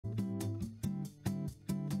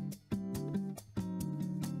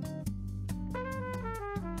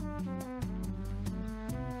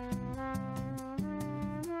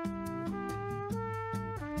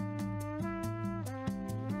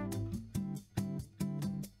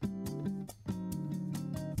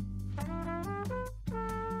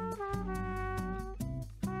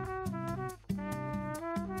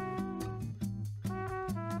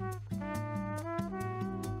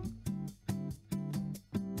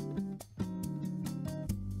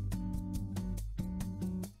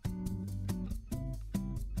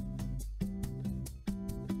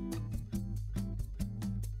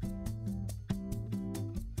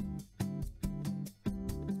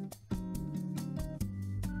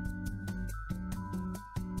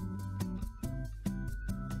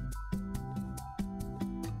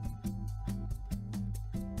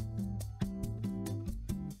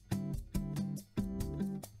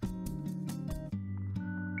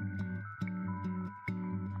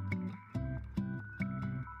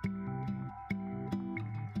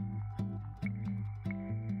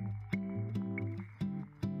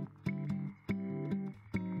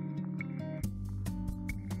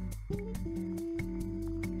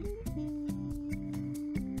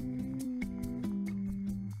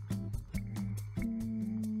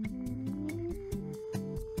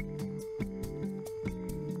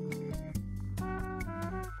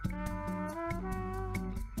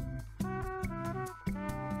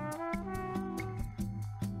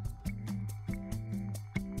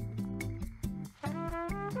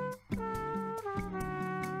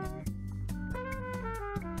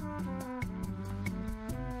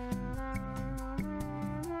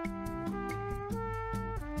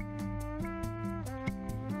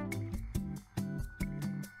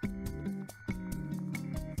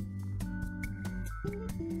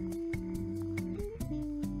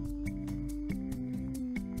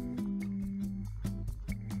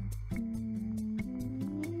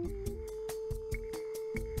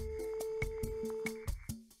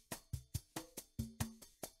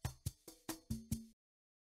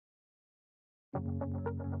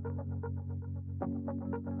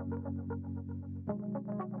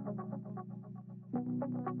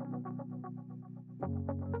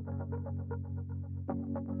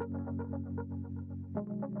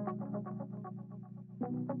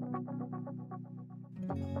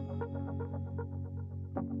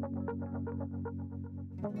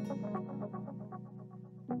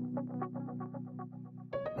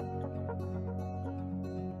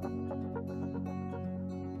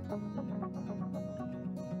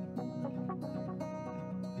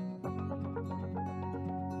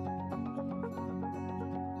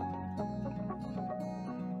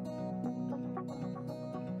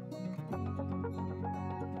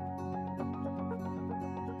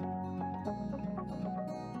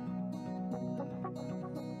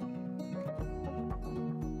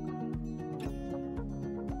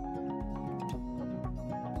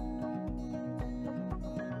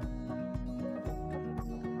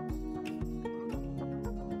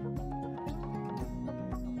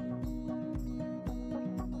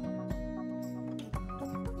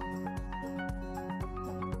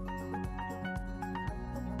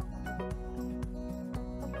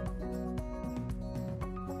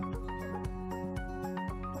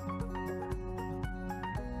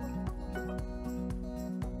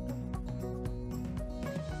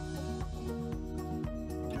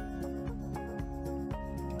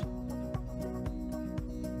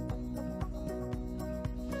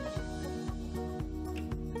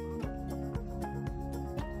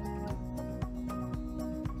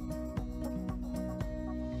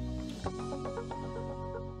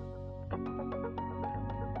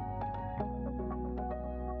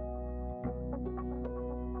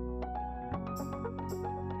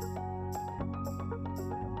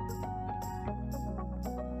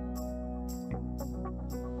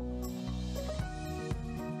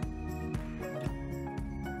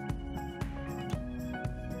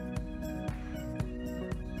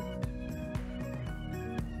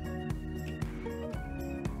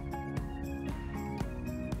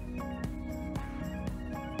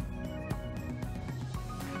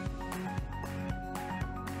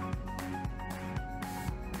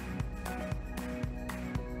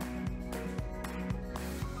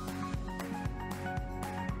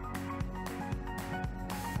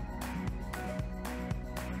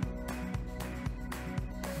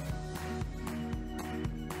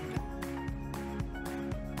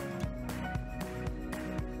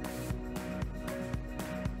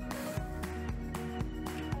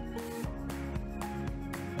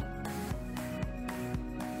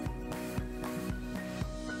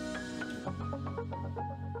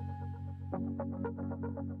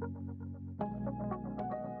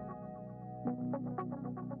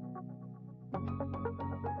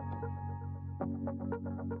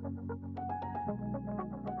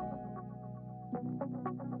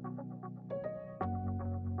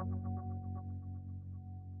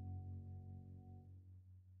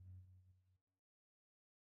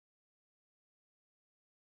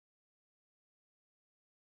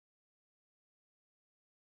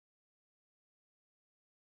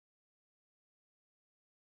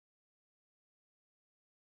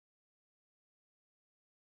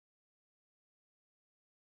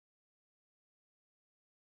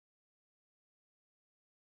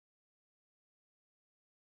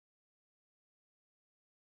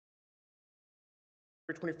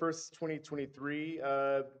February 21st, 2023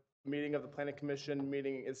 meeting of the Planning Commission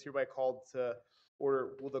meeting is hereby called to order.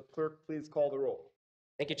 Will the clerk please call the roll?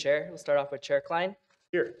 Thank you, Chair. We'll start off with Chair Klein,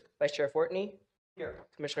 Here. Vice Chair Fortney, Here.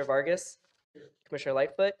 Commissioner Vargas, Commissioner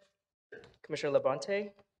Lightfoot, Commissioner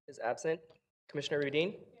Labonte is absent, Commissioner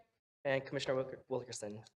Rudin, and Commissioner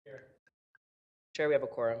Wilkerson. Here. Chair, we have a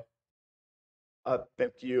quorum.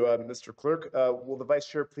 Thank you, Mr. Clerk. Will the Vice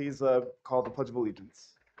Chair please call the Pledge of Allegiance?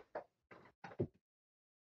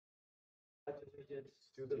 Pledge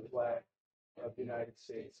allegiance to the flag of the United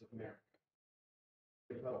States of America,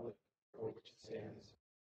 the republic for which it stands,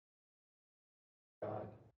 God,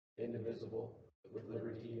 indivisible, with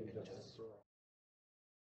liberty and justice for all.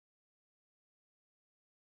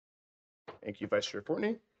 Thank you, Vice Chair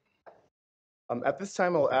Fortney. At this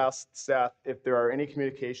time, I'll ask staff if there are any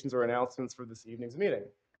communications or announcements for this evening's meeting.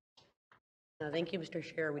 Thank you, Mr.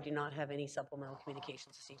 Chair. We do not have any supplemental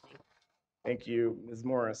communications this evening. Thank you, Ms.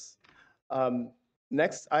 Morris.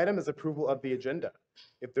 Next item is approval of the agenda.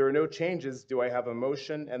 If there are no changes, do I have a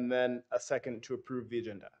motion and then a second to approve the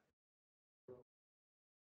agenda?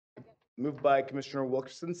 Moved by Commissioner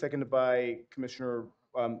Wilkerson, seconded by Commissioner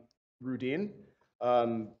Rudin.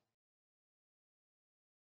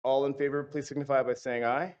 All in favor, please signify by saying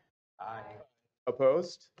aye. Aye.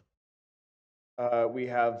 Opposed? We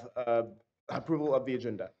have a approval of the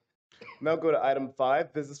agenda. Now go to item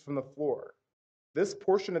 5, business from the floor. This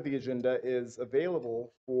portion of the agenda is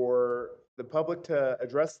available for the public to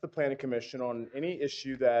address the planning commission on any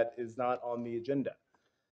issue that is not on the agenda.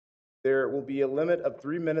 There will be a limit of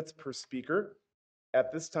 3 minutes per speaker.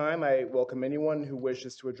 At this time, I welcome anyone who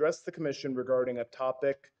wishes to address the commission regarding a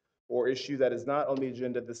topic or issue that is not on the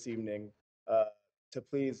agenda this evening, to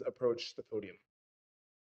please approach the podium.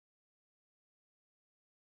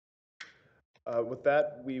 With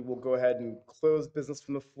that, we will go ahead and close business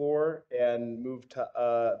from the floor and move to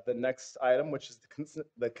the next item, which is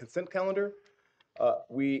the consent calendar.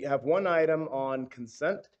 We have one item on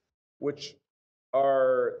consent, which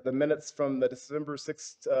are the minutes from the December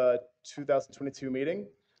 6th, 2022 meeting.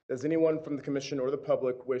 Does anyone from the commission or the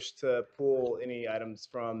public wish to pull any items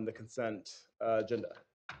from the consent agenda?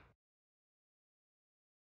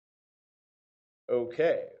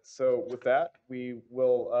 Okay, so with that, we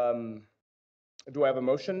will, do I have a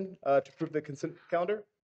motion to approve the consent calendar?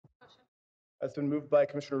 Motion. That's been moved by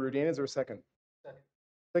Commissioner Rudin. Is there a second? Second.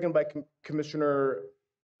 Second by Commissioner,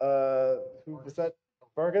 who was that?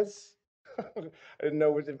 Vargas? I didn't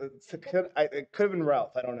know. It could have been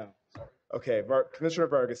Ralph. I don't know. Sorry. Okay, Commissioner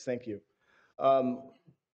Vargas, thank you.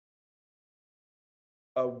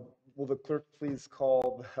 Will the clerk please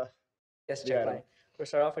call the Yes, Chair Klein. We'll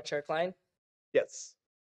start off with Chair Klein. Yes.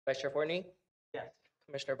 Vice Chair Forney. Yes.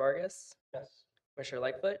 Commissioner Vargas. Yes. Commissioner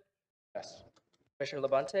Lightfoot. Yes. Commissioner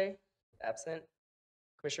Labonte, absent.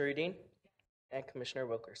 Commissioner Udine, and Commissioner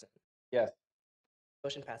Wilkerson. Yes.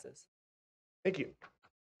 Motion passes. Thank you.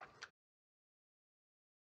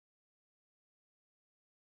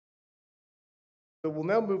 So we'll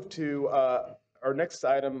now move to our next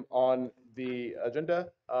item on the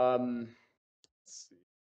agenda. Let's see.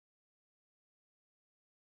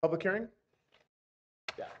 Public hearing?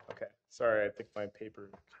 Yeah, okay. Sorry, I think my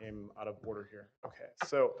paper came out of order here. Okay,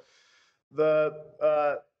 so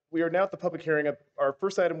we are now at the public hearing. Our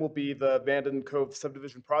first item will be the Vanden Cove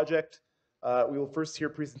subdivision project. We will first hear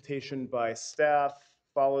presentation by staff,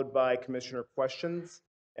 followed by commissioner questions,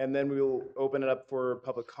 and then we will open it up for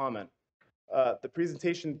public comment. The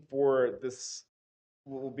presentation for this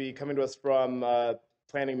will be coming to us from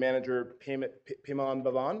Planning Manager Payman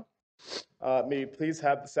Bavan. May you please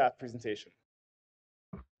have the staff presentation.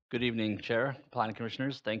 Good evening, Chair, Planning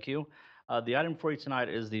Commissioners. Thank you. The item for you tonight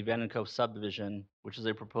is the Vanden Cove subdivision, which is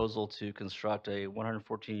a proposal to construct a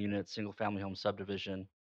 114-unit single-family home subdivision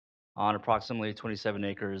on approximately 27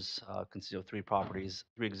 acres, consisting of three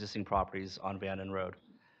existing properties on Vanden Road.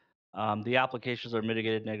 The applications are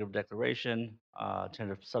mitigated negative declaration,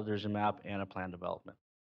 tentative subdivision map, and a plan development.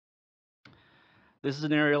 This is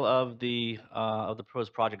an aerial of the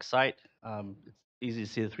proposed project site. It's easy to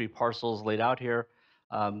see the three parcels laid out here.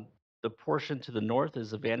 The portion to the north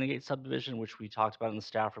is the Vandengate subdivision, which we talked about in the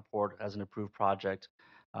staff report as an approved project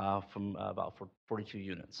from about 42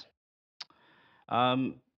 units.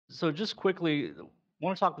 So just quickly, I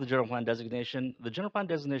want to talk about the general plan designation. The general plan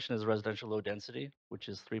designation is residential low density, which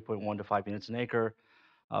is 3.1 to 5 units an acre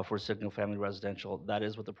for single family residential. That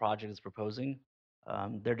is what the project is proposing.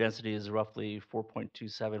 Their density is roughly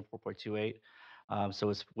 4.27, 4.28. So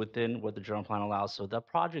it's within what the general plan allows. So that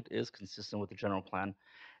project is consistent with the general plan.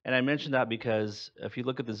 And I mentioned that because if you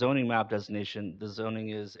look at the zoning map designation, the zoning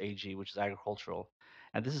is AG, which is agricultural.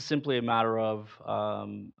 And this is simply a matter of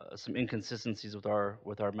some inconsistencies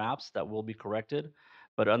with our maps that will be corrected.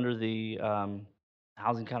 But under the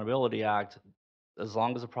Housing Accountability Act, as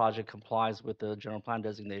long as a project complies with the general plan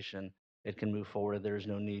designation, it can move forward. There is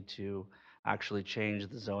no need to actually change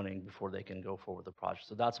the zoning before they can go forward with the project.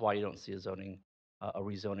 So that's why you don't see a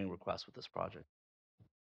rezoning request with this project.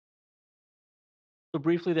 So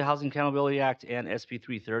briefly, the Housing Accountability Act and SB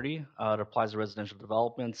 330, it applies to residential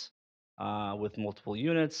developments with multiple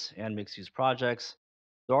units and mixed-use projects.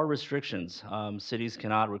 There are restrictions. Cities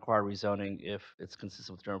cannot require rezoning if it's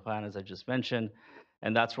consistent with the general plan, as I just mentioned.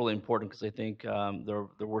 And that's really important because I think there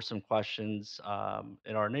were some questions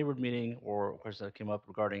in our neighborhood meeting or questions that came up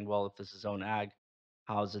regarding, well, if this is zone ag,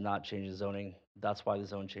 how is it not changing zoning? That's why the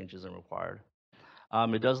zone change isn't required.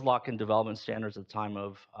 It does lock in development standards at the time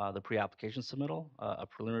of the pre-application submittal. A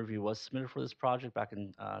preliminary review was submitted for this project back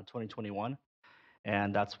in 2021,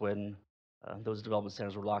 and that's when those development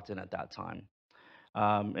standards were locked in at that time.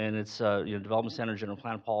 And it's development standard, general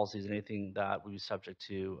plan policies, and anything that would be subject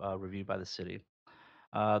to review by the city.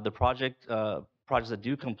 The projects that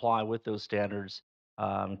do comply with those standards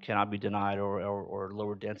cannot be denied, or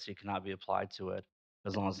lower density cannot be applied to it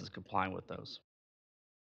as long as it's complying with those.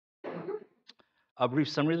 A brief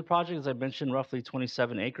summary of the project, as I mentioned, roughly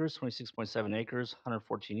 27 acres, 26.7 acres,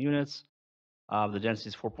 114 units. The density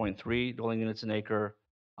is 4.3 dwelling units an acre.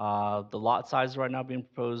 The lot size right now being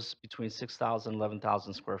proposed between 6,000 and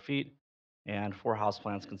 11,000 square feet, and 4 house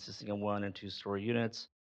plans consisting of 1 and 2-story units.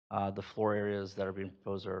 The floor areas that are being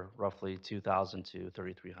proposed are roughly 2,000 to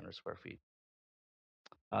 3,300 square feet.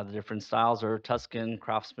 The different styles are Tuscan,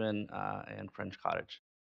 Craftsman, and French cottage.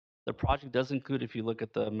 The project does include, if you look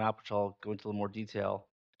at the map, which I'll go into a little more detail,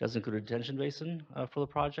 does include a detention basin for the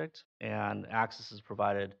project, and access is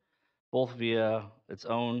provided both via its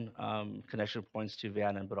own connection points to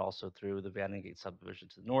Vanden, but also through the Vanden Gate subdivision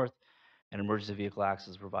to the north, and emergency vehicle access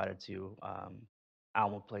is provided to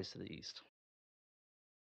Alamo Place to the east.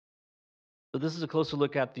 So this is a closer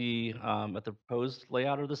look at the proposed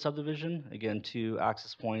layout of the subdivision. Again, 2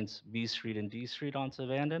 access points, B Street and D Street onto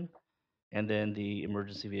Vanden, and then the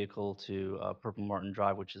emergency vehicle to Purple Martin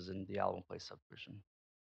Drive, which is in the Alamo Place subdivision.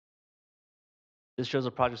 This shows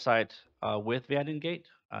a project site with Vanden Gate.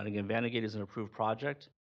 And again, Vanden Gate is an approved project.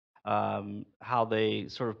 How they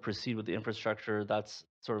sort of proceed with the infrastructure, that's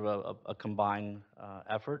sort of a combined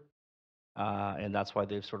effort. And that's why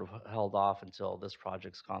they've sort of held off until this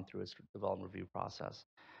project's gone through its development review process.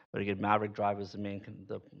 But again, Maverick Drive is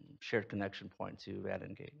the shared connection point to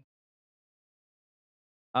Vanden Gate.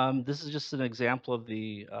 This is just an example of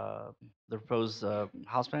the proposed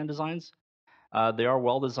house plan designs. They are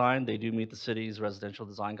well designed. They do meet the city's residential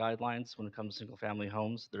design guidelines when it comes to single-family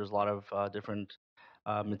homes. There's a lot of different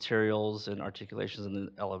materials and articulations in the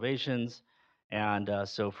elevations. And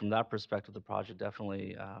so from that perspective, the project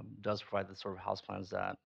definitely does provide the sort of house plans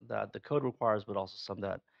that the code requires, but also some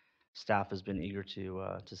that staff has been eager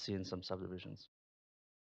to see in some subdivisions.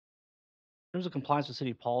 In terms of compliance with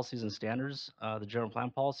city policies and standards, the general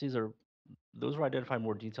plan policies those were identified in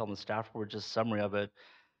more detail in the staff report, just summary of it.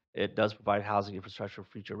 It does provide housing infrastructure for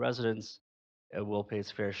future residents. It will pay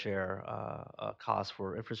its fair share cost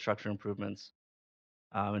for infrastructure improvements.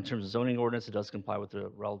 In terms of zoning ordinance, it does comply with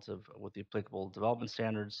the applicable development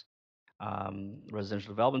standards. Residential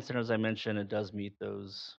development standards, I mentioned, it does meet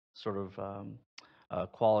those sort of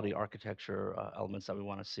quality architecture elements that we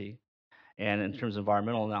want to see. And in terms of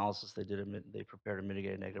environmental analysis, they prepared a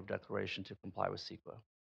mitigated negative declaration to comply with CEQA.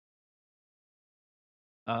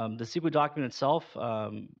 The CEQA document itself,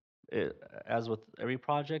 as with every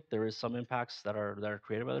project, there is some impacts that are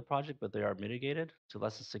created by the project, but they are mitigated to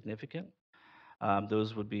less than significant.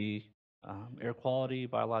 Those would be air quality,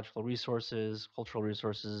 biological resources, cultural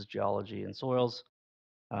resources, geology and soils,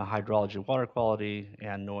 hydrology and water quality,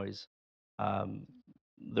 and noise.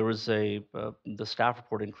 There was the staff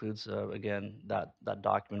report includes, again, that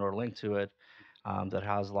document or a link to it that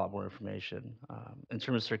has a lot more information. In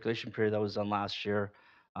terms of circulation period, that was done last year,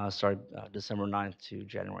 started December 9th to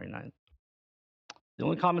January 9th. The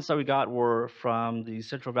only comments that we got were from the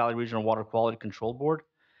Central Valley Regional Water Quality Control Board.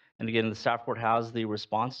 And again, the staff report has the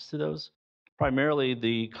responses to those. Primarily,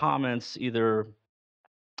 the comments either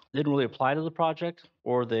didn't really apply to the project,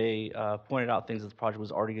 or they pointed out things that the project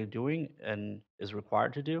was already doing and is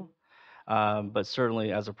required to do. But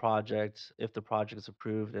certainly, as a project, if the project is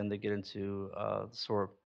approved and they get into sort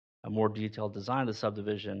of a more detailed design of the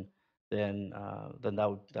subdivision, then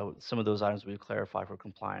some of those items would be clarified for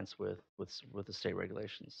compliance with the state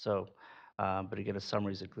regulations. So, but again, a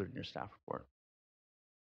summary is included in your staff report.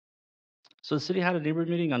 So the city had a neighborhood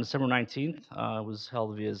meeting on December 19th. It was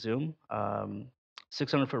held via Zoom.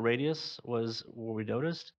 600-foot radius was what we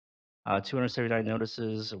noticed. 279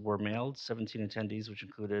 notices were mailed, 17 attendees, which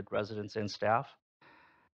included residents and staff.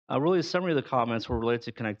 Really, a summary of the comments were related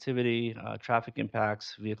to connectivity, traffic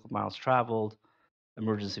impacts, vehicle miles traveled,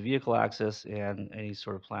 emergency vehicle access, and any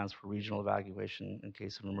sort of plans for regional evacuation in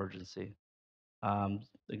case of emergency.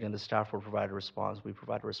 Again, the staff will provide a response. We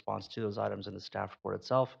provide a response to those items in the staff report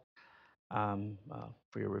itself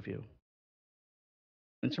for your review.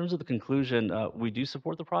 In terms of the conclusion, we do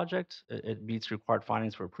support the project. It meets required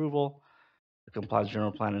findings for approval. It complies with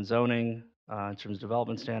general plan and zoning in terms of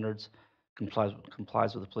development standards,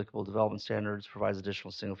 complies with applicable development standards, provides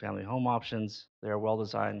additional single-family home options. They are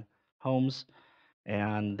well-designed homes,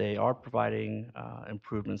 and they are providing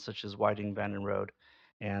improvements such as widening Vanden Road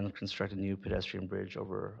and constructing a new pedestrian bridge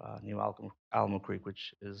over New Alamo Creek,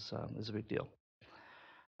 which is a big deal.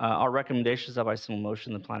 Our recommendation is that by single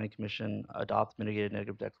motion, the Planning Commission adopt mitigated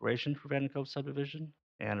negative declaration for Vanden Cove subdivision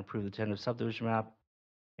and approve the tentative subdivision map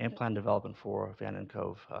and plan development for Vanden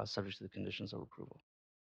Cove, subject to the conditions of approval.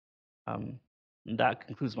 That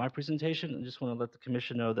concludes my presentation. I just want to let the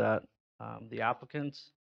commission know that the applicants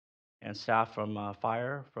and staff from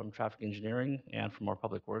fire, from traffic engineering, and from our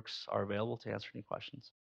public works are available to answer any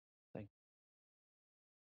questions. Thank you.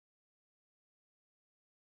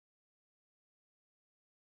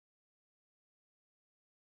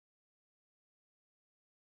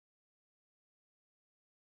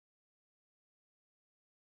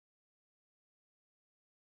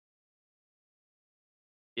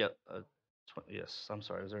 Yeah, yes, I'm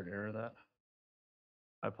sorry, is there an error in that?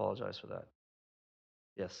 I apologize for that.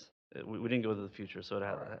 Yes, we didn't go to the future, so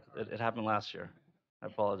it happened last year. I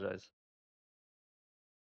apologize.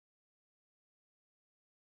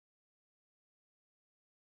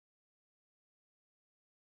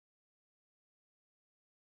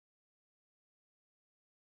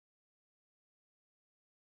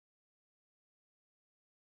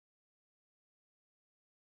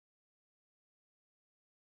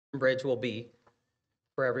 Bridge will be,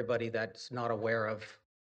 for everybody that's not aware of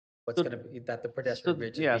what's So- going to be, that the So, pedestrian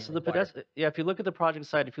bridge is yeah, being so the required. yeah, if you look at the project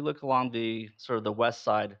side, if you look along the sort of the west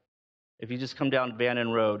side, if you just come down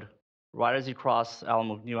Bannon Road, right as you cross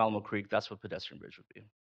New Alamo Creek, that's what pedestrian bridge would be.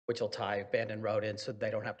 Which will tie Bandon Road in so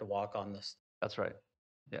they don't have to walk on the That's right.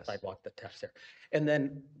 Yes. sidewalk that touch there. And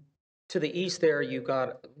then to the east there, you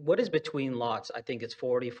got, what is between lots? I think it's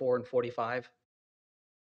 44 and 45,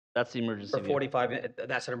 That's the emergency or vehicle. 45,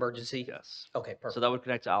 that's an emergency? Yes. Okay, So perfect. that would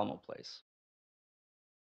connect to Alamo Place.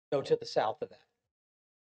 Go to the south of that.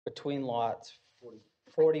 Between lots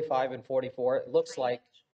 45 and 44, it looks like,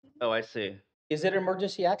 Oh, I see. is it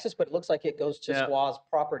emergency access? But it looks like it goes to Yeah. Squaw's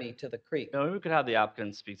property to the creek. No, maybe we could have the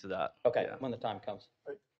applicant speak to that. Okay, Yeah. when the time comes.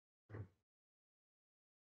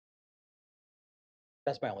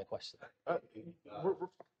 That's my only question. I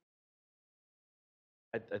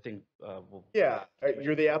think we'll. Yeah,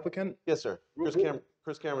 you're the applicant? Yes, sir. Wh-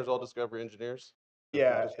 Chris Cameron's All Discovery Engineers.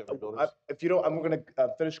 Yeah, Discovery Builders. if you don't, I'm gonna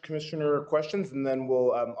finish commissioner questions and then I'll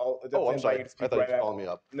Oh, definitely I'm invite sorry. you to I speak thought you right were after. calling me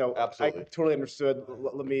up. No, Absolutely. I totally understood.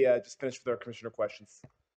 Let me just finish with our commissioner questions.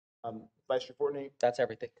 Vice Chair Fortney, That's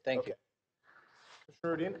everything. Thank you. Okay.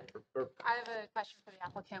 Commissioner Udine, or I have a question for the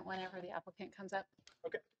applicant whenever the applicant comes up.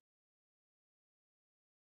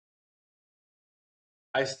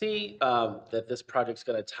 I see that this project's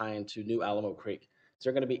going to tie into New Alamo Creek. Is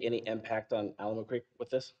there going to be any impact on Alamo Creek with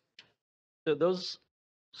this? So those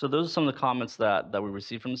are some of the comments that we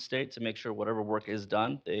received from the state to make sure whatever work is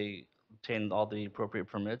done, they obtain all the appropriate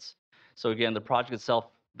permits. So again, the project itself,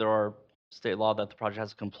 there are state law that the project has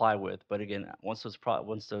to comply with. But again, once those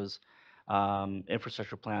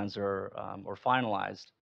infrastructure plans are finalized,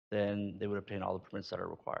 then they would obtain all the permits that are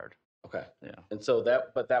required. Okay. Yeah. And so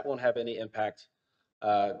but that won't have any impact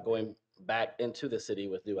going back into the city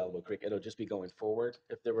with New Alamo Creek. It'll just be going forward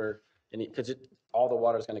if there were any, because all the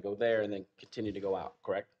water is going to go there and then continue to go out,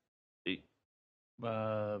 correct?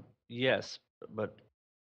 Yes, but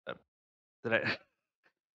did I?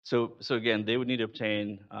 So again, they would need to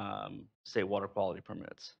obtain state water quality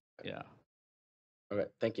permits. Yeah. Okay,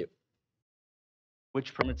 thank you.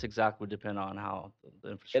 Which permits exactly would depend on how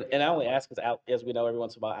the infrastructure. And I only ask because as we know,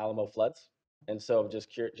 everyone's about Alamo floods. And so I'm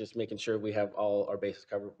just making sure we have all our bases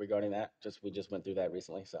covered regarding that. We just went through that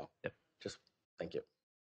recently. So Yep. just thank you.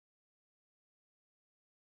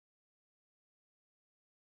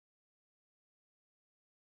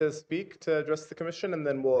 to speak to address the commission, and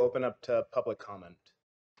then we'll open up to public comment.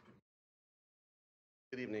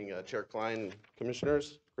 Good evening, Chair Klein,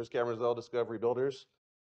 Commissioners, Chris Cameron's All Discovery Builders.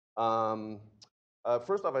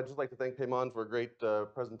 First off, I'd just like to thank Payman for a great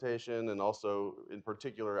presentation, and also in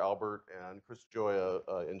particular Albert and Chris Joya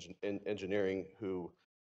Engineering, who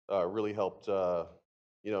really helped,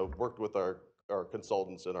 worked with our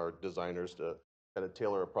consultants and our designers to kind of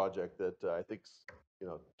tailor a project that I think,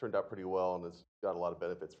 turned out pretty well and has got a lot of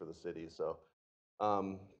benefits for the city. So a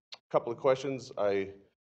couple of questions I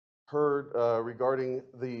heard regarding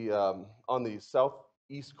the, on the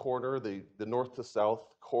southeast corner, the north to south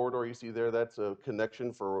corridor you see there, that's a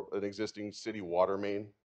connection for an existing city water main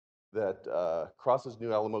that crosses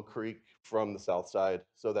New Alamo Creek from the south side.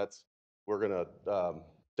 So we're gonna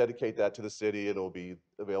dedicate that to the city, and it'll be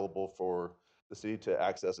available for the city to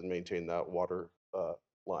access and maintain that water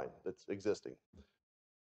line that's existing.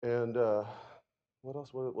 And what else?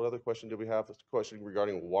 What other question do we have? This question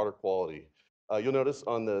regarding water quality. You'll notice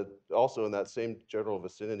also in that same general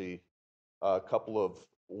vicinity, a couple of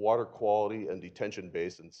water quality and detention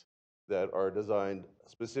basins that are designed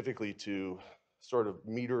specifically to sort of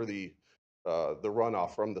meter the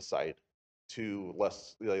runoff from the site to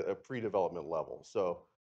less a pre-development level. So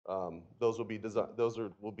those will be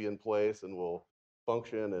will be in place and will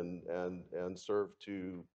function and serve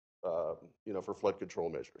to for flood control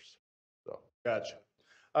measures. So Gotcha.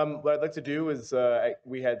 What I'd like to do is,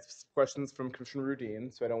 we had questions from Commissioner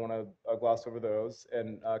Rudine, so I don't want to gloss over those.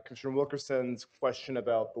 And Commissioner Wilkerson's question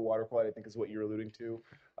about the water quality, I think is what you're alluding to.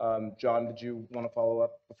 John, did you want to follow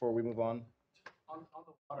up before we move on? On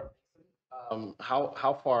the water basin,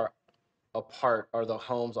 how far apart are the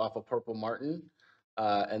homes off of Purple Martin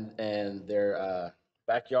and their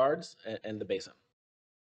backyards and the basin?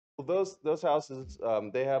 Well, those houses,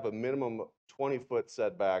 they have a minimum 20-foot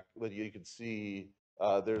setback, but you can see,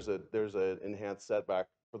 there's a enhanced setback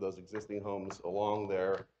for those existing homes along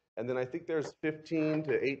there. And then I think there's 15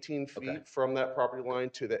 to 18 Okay. feet from that property line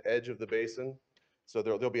to the edge of the basin. So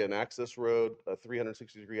there'll be an access road, a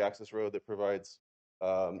 360-degree access road that provides,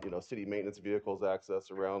 city maintenance vehicles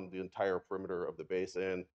access around the entire perimeter of the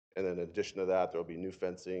basin. And then in addition to that, there'll be new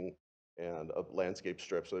fencing and a landscape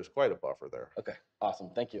strip. So there's quite a buffer there. Okay, awesome,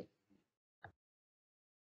 thank you.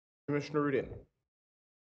 Commissioner Rudin.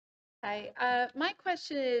 Hi, my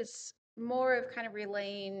question is more of kind of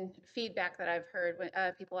relaying feedback that I've heard when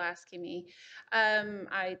people asking me.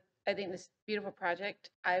 I think this beautiful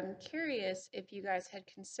project. I'm curious if you guys had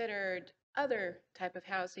considered other type of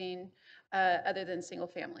housing other than single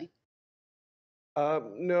family.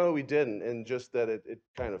 No, we didn't, and just that it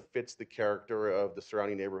kind of fits the character of the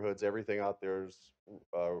surrounding neighborhoods. Everything out there is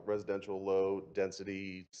residential, low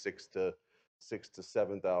density, 6,000 to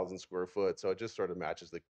 7,000 square foot. So it just sort of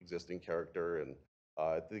matches the existing character, and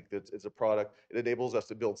I think that it's a product. It enables us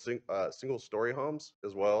to build single-story homes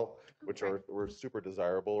as well, which Right. were super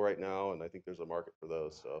desirable right now, and I think there's a market for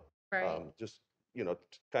those. So Right. just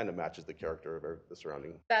kind of matches the character of the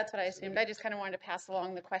surrounding. That's what I assumed. I just kind of wanted to pass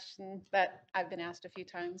along the question that I've been asked a few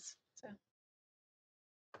times. So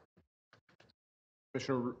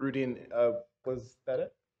Commissioner Rudin, was that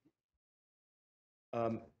it?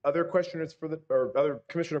 Other questioners or other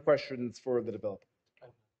commissioner questions for the developer?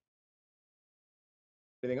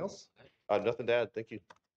 Anything else? Nothing to add. Thank you.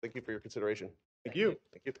 Thank you for your consideration. Thank you.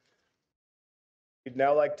 Thank you. We'd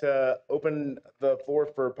now like to open the floor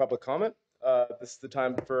for public comment. This is the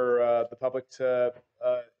time for the public to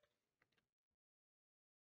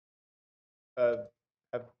have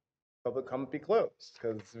public comment be closed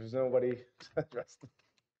because there's nobody to address them.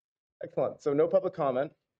 Excellent. So no public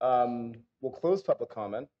comment. We'll close public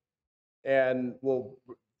comment and we'll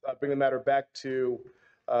bring the matter back to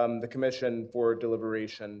the commission for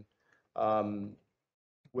deliberation.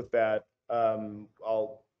 With that,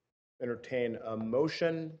 I'll entertain a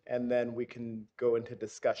motion and then we can go into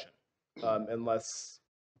discussion unless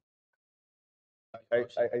I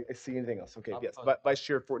see anything else. Okay, yes. Vice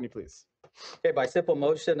Chair Fortney, please. Okay, by simple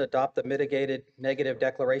motion, adopt the mitigated negative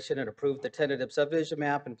declaration and approve the tentative subdivision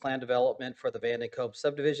map and plan development for the Vanden Cove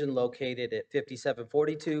subdivision located at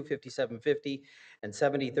 5742, 5750, and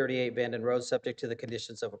 7038 Vanden Road, subject to the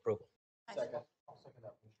conditions of approval.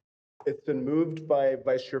 It's been moved by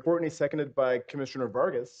Vice Chair Fortney, seconded by Commissioner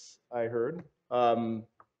Vargas, I heard.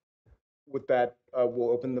 With that,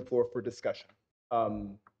 we'll open the floor for discussion.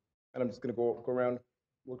 And I'm just going to go around.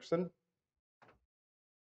 Wilkerson?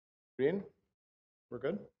 Green? We're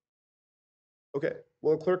good? Okay.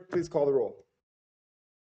 Will the clerk please call the roll?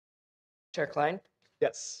 Chair Klein,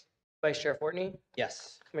 Yes. Vice Chair Fortney,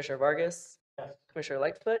 Yes. Commissioner Vargas, Commissioner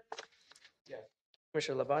Lightfoot,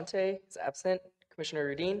 Commissioner Labonte is absent, Commissioner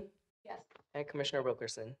Rudin, yes. and Commissioner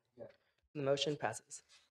Wilkerson. The motion passes.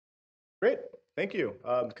 Great. Thank you.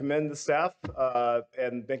 Commend the staff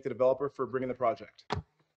and thank the developer for bringing the project.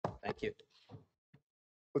 Thank you.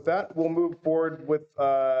 With that, we'll move forward with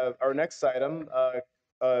our next item,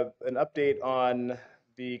 an update on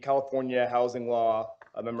the California Housing Law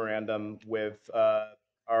memorandum with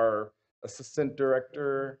our Assistant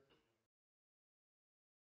Director,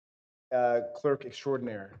 Clerk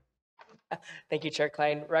Extraordinaire. Thank you, Chair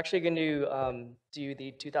Klein. We're actually going to do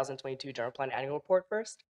the 2022 General Plan Annual Report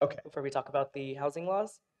first. Okay. Before we talk about the housing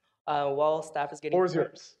laws. While staff is getting... Floor is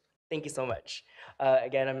yours. Thank you so much.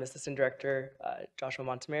 Again, I'm Assistant Director Joshua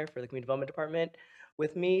Montemare for the Community Development Department.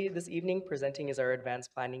 With me this evening presenting is our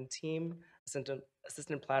Advanced Planning team,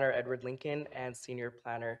 Assistant Planner Edward Lincoln, and Senior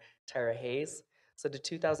Planner Tara Hayes. So the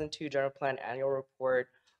 2002 General Plan Annual Report,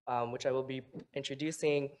 which I will be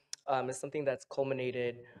introducing, is something that's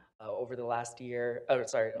culminated over the last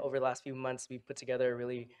over the last few months. We put together a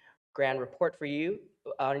really grand report for you.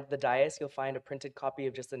 On the dais, you'll find a printed copy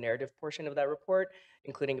of just the narrative portion of that report,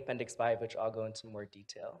 including Appendix 5, which I'll go into more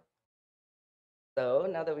detail. So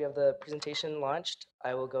now that we have the presentation launched,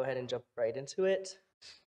 I will go ahead and jump right into it.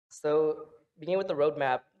 So beginning with the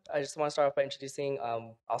roadmap, I just want to start off by introducing,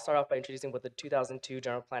 I'll start off by introducing what the 2002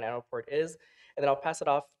 General Plan Annual Report is, and then I'll pass it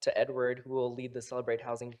off to Edward, who will lead the Celebrate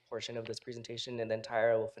Housing portion of this presentation, and then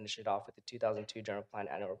Tyra will finish it off with the 2002 General Plan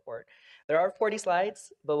Annual Report. There are 40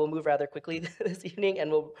 slides, but we'll move rather quickly this evening, and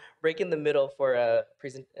we'll break in the middle for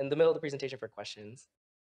in the middle of the presentation for questions.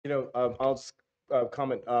 I'll just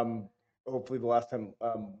comment. Hopefully, the last time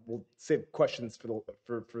we'll save questions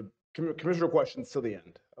for Commissioner questions till the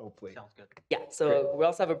end, hopefully. Sounds good. Yeah, so we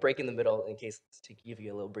also have a break in the middle in case to give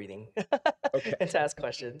you a little breathing Okay. and to ask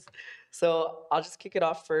questions. So I'll just kick it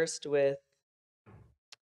off first with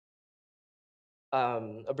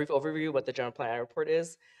a brief overview of what the general plan annual report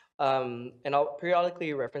is. And I'll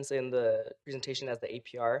periodically reference it in the presentation as the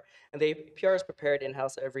APR. And the APR is prepared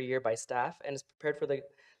in-house every year by staff and is prepared for the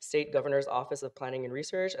State Governor's Office of Planning and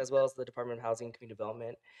Research, as well as the Department of Housing and Community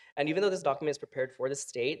Development. And even though this document is prepared for the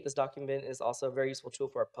state, this document is also a very useful tool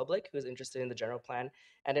for our public who is interested in the general plan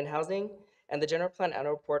and in housing. And the general plan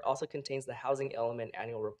annual report also contains the housing element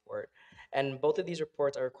annual report. And both of these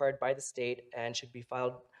reports are required by the state and should be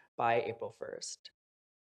filed by April 1st.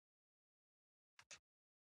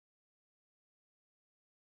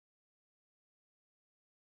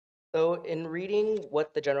 So in reading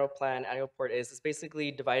what the general plan annual report is, it's basically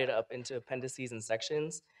divided up into appendices and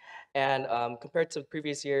sections. And compared to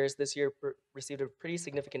previous years, this year received a pretty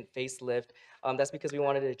significant facelift. That's because we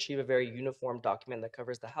wanted to achieve a very uniform document that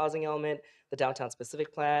covers the housing element, the downtown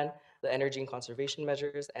specific plan, the energy and conservation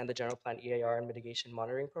measures, and the general plan EAR and mitigation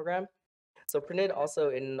monitoring program. So printed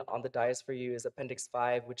also on the dais for you is Appendix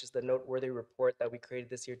 5, which is the noteworthy report that we created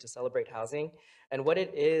this year to celebrate housing. And what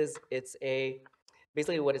it is,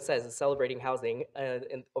 basically what it says is celebrating housing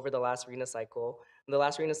over the last RENA cycle. And the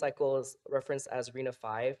last RENA cycle is referenced as RENA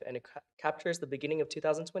 5, and it captures the beginning of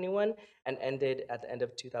 2021 and ended at the end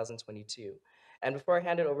of 2022. And before I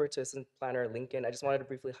hand it over to Assistant Planner Lincoln, I just wanted to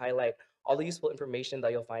briefly highlight all the useful information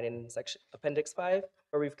that you'll find in Appendix 5,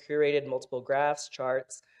 where we've curated multiple graphs,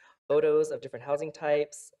 charts, photos of different housing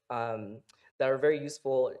types that are very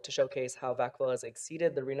useful to showcase how Vacaville has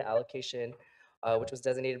exceeded the RENA allocation, which was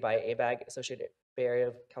designated by ABAG, Associated Bay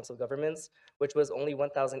Area Council of Governments, which was only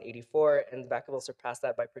 1,084, and Vacaville surpassed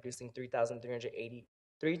that by producing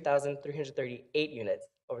 3,338 units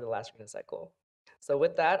over the last RENA cycle. So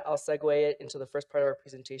with that, I'll segue it into the first part of our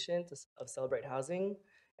presentation of Celebrate Housing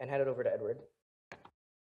and hand it over to Edward.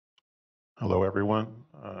 Hello, everyone.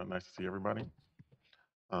 Nice to see everybody.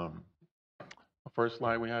 The first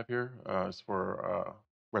slide we have here is for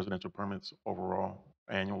residential permits overall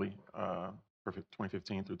annually for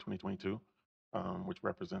 2015 through 2022, which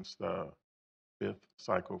represents the fifth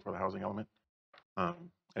cycle for the housing element.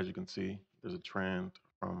 As you can see, there's a trend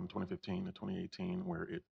from 2015 to 2018 where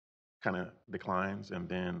it kind of declines, and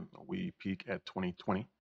then we peak at 2020,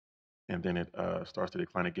 and then it starts to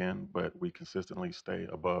decline again, but we consistently stay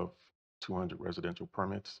above 200 residential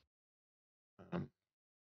permits.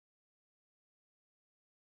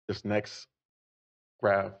 This next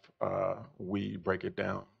graph, we break it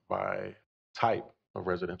down by type of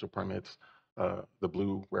residential permits, the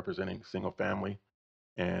blue representing single family,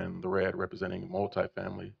 and the red representing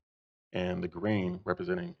multifamily, and the green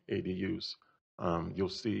representing ADUs. You'll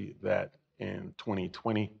see that in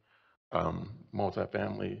 2020,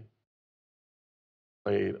 multifamily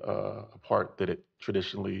played a part that it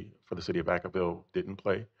traditionally, for the city of Vacaville, didn't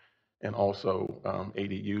play. And also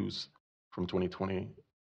ADUs from 2020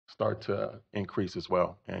 start to increase as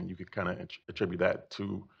well. And you could kind of attribute that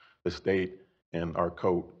to the state and our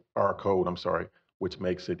code, which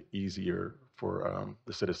makes it easier for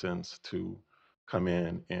the citizens to come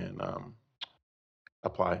in and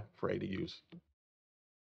apply for ADUs.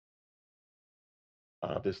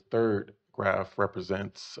 This third graph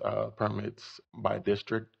represents permits by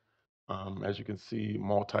district. As you can see,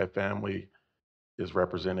 multifamily is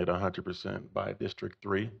represented 100% by District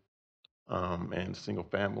 3, and single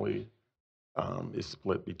family is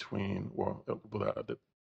split between, well,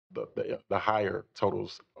 the higher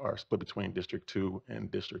totals are split between District 2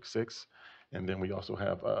 and District 6, and then we also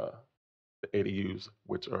have the ADUs,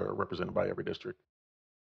 which are represented by every district.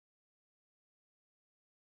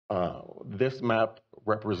 This map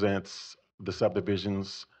represents the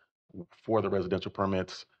subdivisions for the residential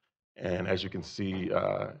permits, and as you can see,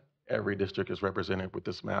 every district is represented with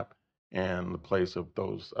this map and the place of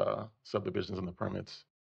those subdivisions in the permits.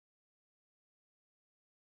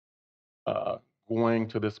 Going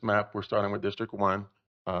to this map, we're starting with District 1.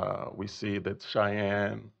 We see that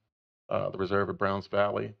Cheyenne, the Reserve of Browns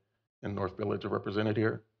Valley, and North Village are represented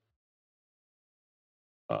here.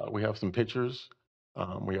 We have some pictures.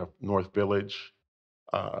 We have North Village,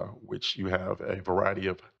 which you have a variety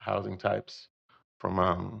of housing types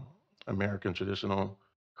from American traditional,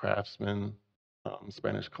 craftsman,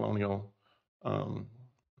 Spanish colonial,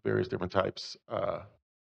 various different types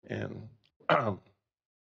and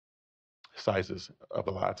sizes of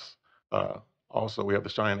the lots. Also, we have the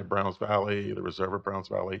Cheyenne of Browns Valley, the Reserve of Browns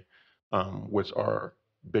Valley, which are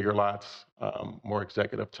bigger lots, more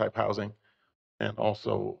executive type housing. And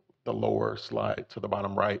also the lower slide to the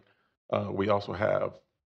bottom right, we also have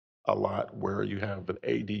a lot where you have an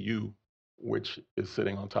ADU, which is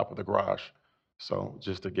sitting on top of the garage. So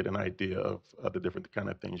just to get an idea of the different kind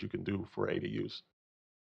of things you can do for ADUs.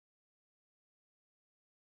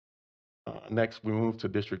 Next, we move to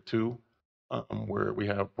District 2, where we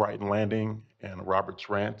have Brighton Landing and Roberts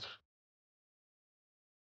Ranch.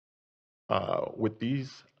 With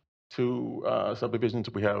these two subdivisions,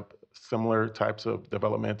 we have similar types of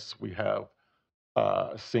developments. We have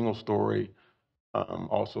single-story,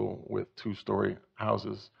 also with two-story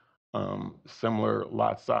houses, similar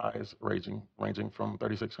lot size ranging from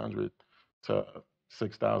 3,600 to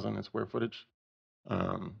 6,000 in square footage.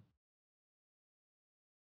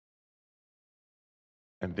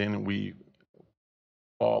 And then we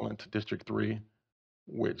fall into District 3,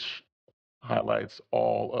 which highlights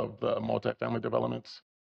all of the multifamily developments.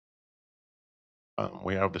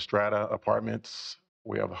 We have the Strata Apartments,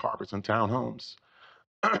 we have the Harborson Townhomes,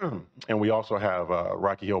 and we also have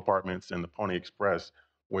Rocky Hill Apartments and the Pony Express,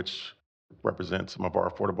 which represent some of our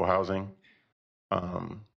affordable housing,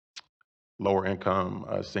 lower income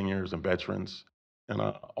seniors and veterans. And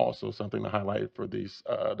also something to highlight for these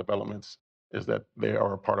developments is that they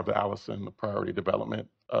are a part of the Allison Priority Development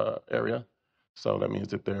area. So that means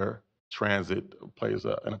that their transit plays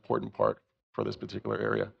an important part for this particular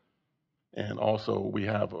area. And also we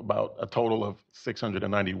have about a total of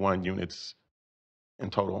 691 units in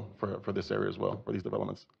total for this area as well, for these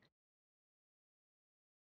developments.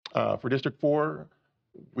 For District 4,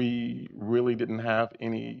 we really didn't have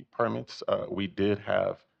any permits. We did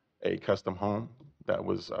have a custom home that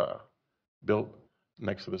was built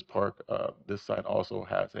next to this park. This site also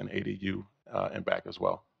has an ADU in back as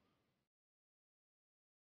well.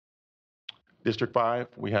 District 5,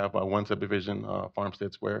 we have one subdivision,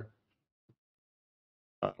 Farmstead Square.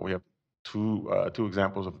 We have two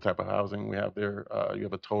examples of the type of housing we have there. You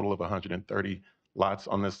have a total of 130 lots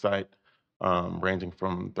on this site, ranging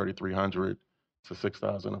from 3,300 to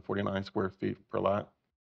 6,049 square feet per lot.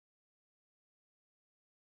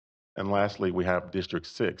 And lastly, we have District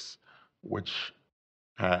 6, which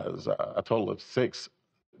has a total of 6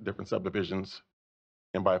 different subdivisions,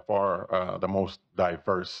 and by far the most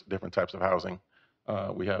diverse different types of housing.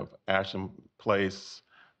 We have Ashland Place,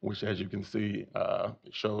 which, as you can see,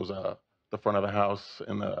 shows the front of the house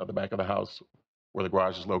and the back of the house where the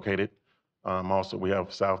garage is located. Also, we have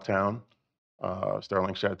Southtown,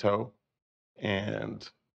 Sterling Chateau, and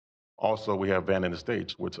also we have Vanden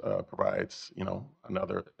Estates, which provides,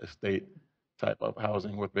 another estate type of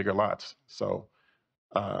housing with bigger lots. So,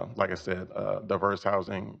 like I said, diverse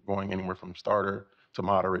housing going anywhere from starter to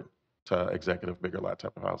moderate to executive bigger lot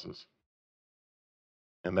type of houses.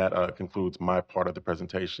 And that concludes my part of the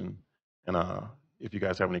presentation. And if you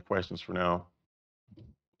guys have any questions for now, we'll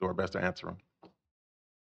do our best to answer them.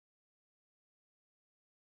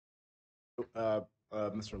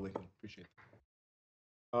 Mr. Lincoln, appreciate it.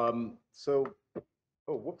 Oh,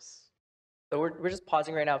 whoops. So we're just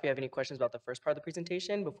pausing right now if you have any questions about the first part of the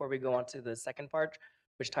presentation before we go on to the second part,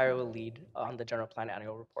 which Tyra will lead on the general plan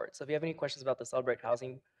annual report. So if you have any questions about the Celebrate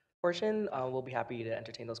Housing portion, we'll be happy to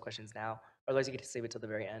entertain those questions now. Otherwise, you get to save it till the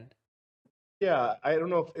very end. Yeah, I don't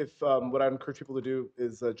know if what I'd encourage people to do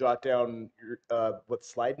is jot down your, what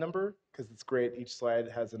slide number, because it's great. Each slide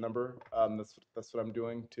has a number. That's what I'm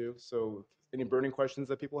doing too. So any burning questions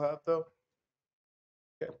that people have though?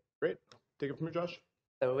 Okay, great. Take it from here, Josh.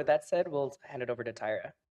 So with that said, we'll hand it over to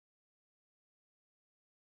Tyra.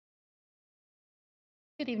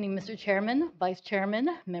 Good evening, Mr. Chairman, Vice Chairman,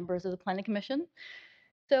 members of the Planning Commission.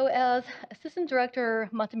 So as Assistant Director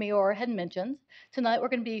Montemayor had mentioned, tonight we're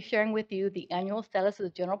going to be sharing with you the annual status of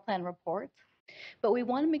the general plan report. But we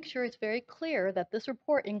want to make sure it's very clear that this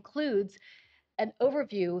report includes an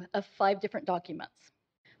overview of 5 different documents.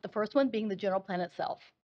 The first one being the general plan itself.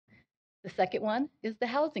 The second one is the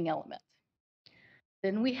housing element.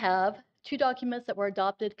 Then we have 2 documents that were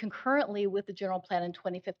adopted concurrently with the general plan in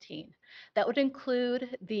 2015. That would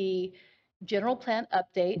include the general plan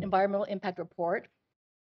update, environmental impact report,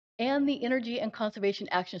 and the energy and conservation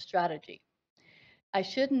action strategy. I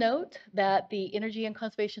should note that the energy and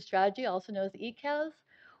conservation strategy, also known as ECAS,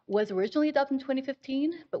 was originally adopted in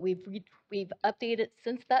 2015, but we've updated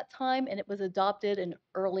since that time, and it was adopted in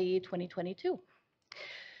early 2022.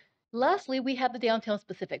 Lastly, we have the downtown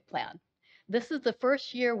specific plan. This is the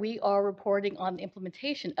first year we are reporting on the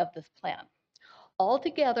implementation of this plan.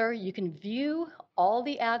 Altogether, you can view all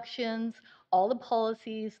the actions, all the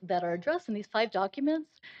policies that are addressed in these 5 documents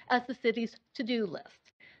as the city's to-do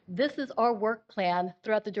list. This is our work plan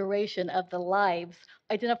throughout the duration of the lives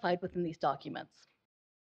identified within these documents.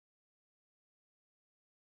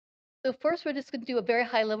 So first, we're just going to do a very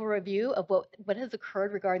high-level review of what has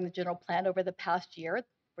occurred regarding the general plan over the past year.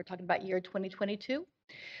 We're talking about year 2022.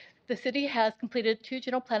 The city has completed 2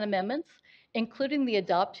 general plan amendments, including the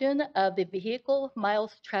adoption of the vehicle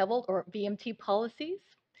miles traveled, or VMT policies.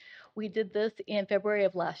 We did this in February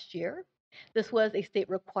of last year. This was a state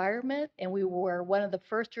requirement, and we were one of the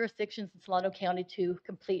first jurisdictions in Solano County to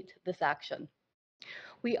complete this action.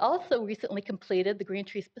 We also recently completed the Green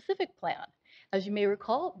Tree Specific Plan. As you may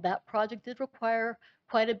recall, that project did require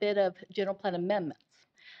quite a bit of general plan amendments.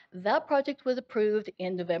 That project was approved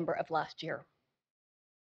in November of last year.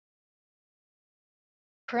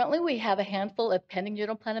 Currently, we have a handful of pending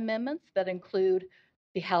general plan amendments that include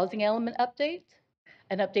the housing element update,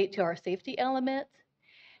 an update to our safety element,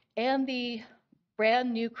 and the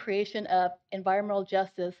brand new creation of environmental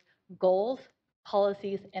justice goals,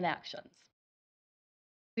 policies, and actions.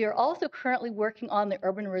 We are also currently working on the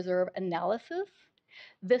urban reserve analysis.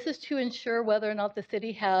 This is to ensure whether or not the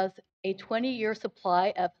city has a 20-year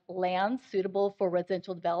supply of land suitable for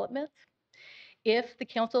residential development. If the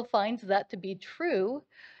council finds that to be true,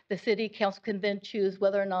 the city council can then choose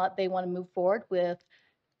whether or not they want to move forward with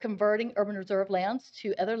converting urban reserve lands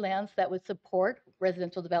to other lands that would support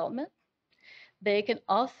residential development. They can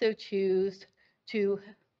also choose to,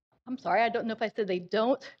 I'm sorry, I don't know if I said they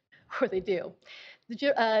don't or they do.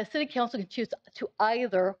 The city council can choose to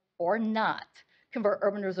either or not convert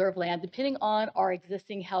urban reserve land depending on our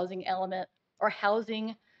existing housing element or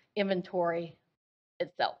housing inventory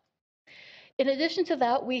itself. In addition to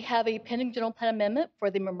that, we have a pending general plan amendment for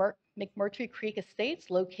the McMurtry Creek Estates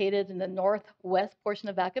located in the northwest portion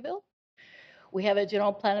of Vacaville. We have a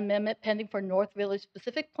general plan amendment pending for North Village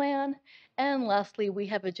Specific Plan. And lastly, we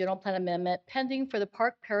have a general plan amendment pending for the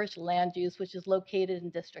Park Parish land use, which is located in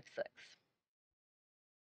District 6.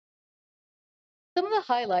 Some of the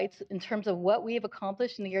highlights in terms of what we have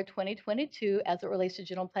accomplished in the year 2022 as it relates to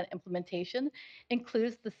general plan implementation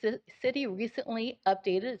includes the city recently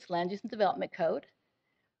updated its land use and development code.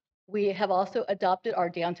 We have also adopted our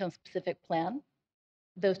downtown specific plan.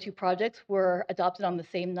 Those 2 projects were adopted on the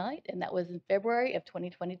same night, and that was in February of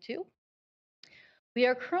 2022. We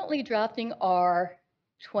are currently drafting our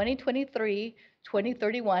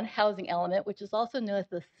 2023-2031 housing element, which is also known as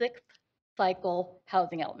the 6th cycle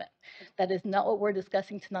housing element. That is not what we're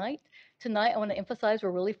discussing tonight. Tonight, I want to emphasize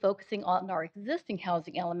we're really focusing on our existing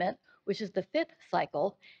housing element, which is the 5th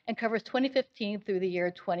cycle and covers 2015 through the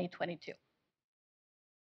year 2022.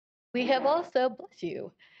 We have also, bless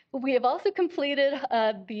you, we have also completed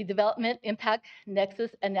the Development Impact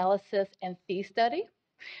Nexus Analysis and Fee Study.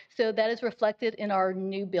 So that is reflected in our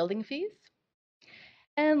new building fees.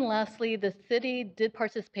 And lastly, the city did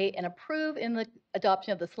participate and approve in the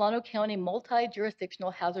adoption of the Solano County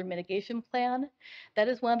Multi-Jurisdictional Hazard Mitigation Plan. That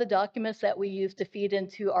is one of the documents that we use to feed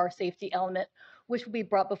into our safety element, which will be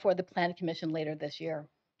brought before the Planning Commission later this year.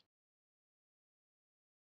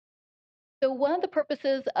 So one of the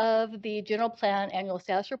purposes of the General Plan Annual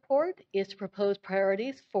Status Report is to propose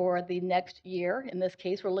priorities for the next year. In this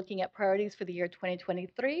case, we're looking at priorities for the year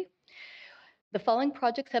 2023. The following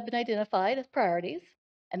projects have been identified as priorities,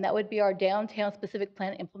 and that would be our downtown specific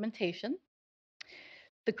plan implementation,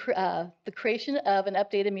 the creation of an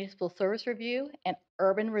updated municipal service review and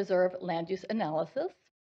urban reserve land use analysis,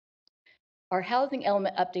 our housing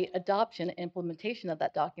element update adoption and implementation of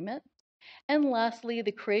that document, and lastly,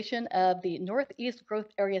 the creation of the Northeast Growth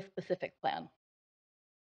Area Specific Plan.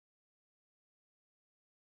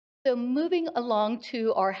 So moving along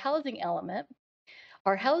to our housing element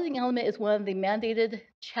is one of the mandated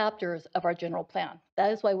chapters of our general plan.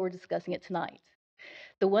 That is why we're discussing it tonight.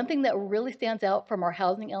 The one thing that really stands out from our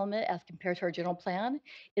housing element as compared to our general plan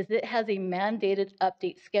is that it has a mandated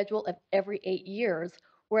update schedule of every 8 years,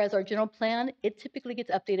 whereas our general plan, it typically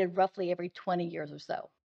gets updated roughly every 20 years or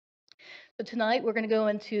so. So tonight, we're going to go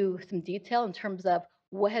into some detail in terms of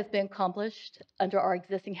what has been accomplished under our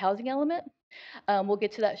existing housing element. We'll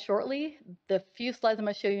get to that shortly. The few slides I'm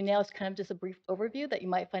going to show you now is kind of just a brief overview that you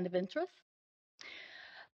might find of interest.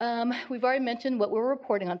 We've already mentioned what we're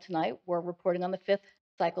reporting on tonight. We're reporting on the 5th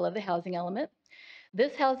cycle of the housing element.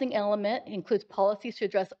 This housing element includes policies to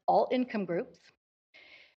address all income groups.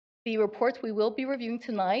 The reports we will be reviewing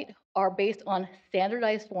tonight are based on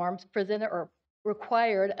standardized forms presented or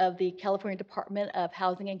required of the California Department of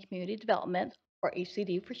Housing and Community Development, or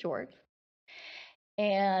HCD for short.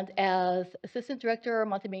 And as Assistant Director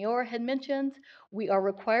Montemayor had mentioned, we are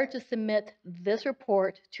required to submit this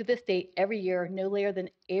report to the state every year, no later than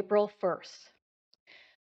April 1st.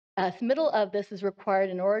 Submittal of this is required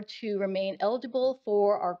in order to remain eligible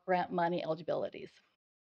for our grant money eligibilities.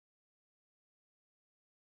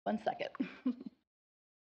 One second.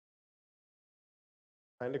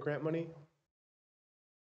 Plan to grant money?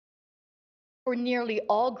 For nearly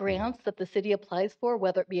all grants that the city applies for,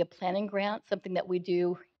 whether it be a planning grant, something that we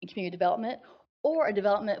do in community development, or a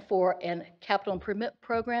development for a capital improvement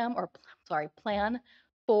program or, plan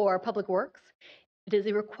for public works, it is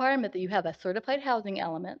a requirement that you have a certified housing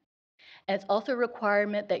element. And it's also a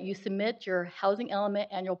requirement that you submit your housing element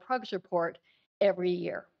annual progress report every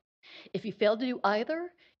year. If you fail to do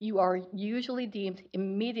either, you are usually deemed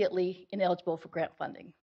immediately ineligible for grant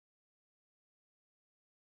funding.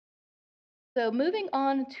 So moving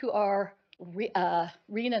on to our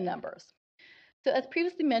RENA numbers. So as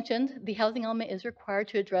previously mentioned, the housing element is required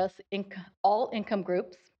to address all income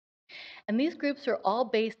groups. And these groups are all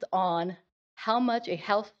based on how much a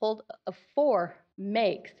household of 4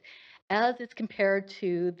 makes as it's compared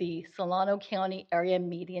to the Solano County area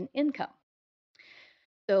median income.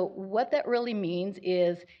 So what that really means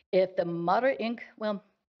is if the moderate income, well,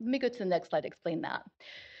 let me go to the next slide to explain that.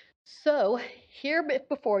 So here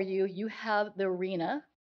before you, you have the RENA,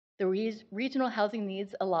 the Regional Housing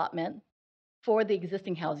Needs Allotment for the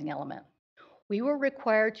existing housing element. We were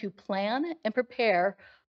required to plan and prepare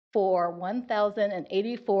for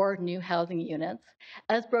 1,084 new housing units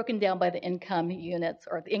as broken down by the income units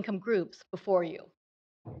or the income groups before you.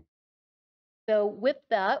 So with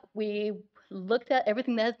that, we looked at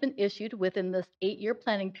everything that has been issued within this 8-year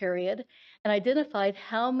planning period and identified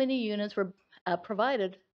how many units were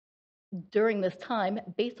provided during this time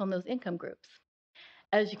based on those income groups.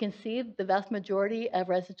 As you can see, the vast majority of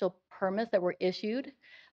residential permits that were issued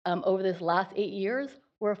over this last 8 years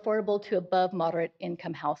were affordable to above moderate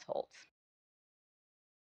income households.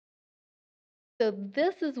 So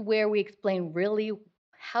this is where we explain really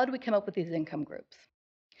how do we come up with these income groups.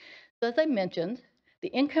 So as I mentioned, the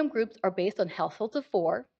income groups are based on households of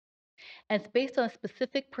 4, and it's based on a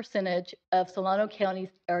specific percentage of Solano County's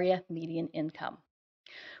area median income.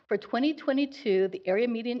 For 2022, the area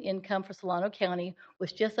median income for Solano County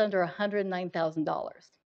was just under $109,000.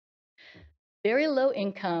 Very low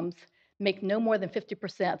incomes make no more than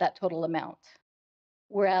 50% of that total amount,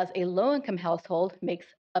 whereas a low-income household makes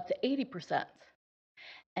up to 80%.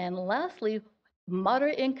 And lastly,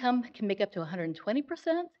 moderate income can make up to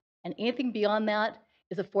 120%, and anything beyond that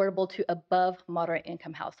is affordable to above moderate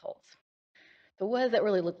income households. So what does that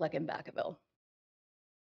really look like in Vacaville?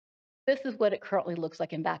 This is what it currently looks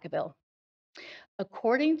like in Vacaville.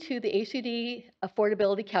 According to the HCD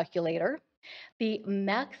affordability calculator, the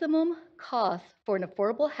maximum cost for an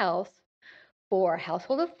affordable house for a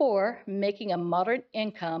household of 4 making a moderate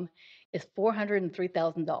income is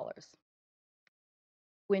 $403,000.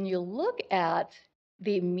 When you look at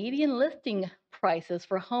the median listing prices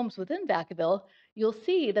for homes within Vacaville, you'll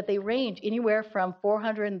see that they range anywhere from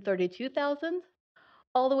 $432,000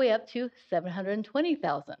 all the way up to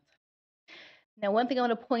 $720,000. Now, one thing I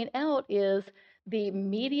want to point out is the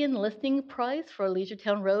median listing price for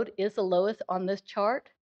Leisuretowne Road is the lowest on this chart.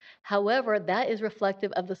 However, that is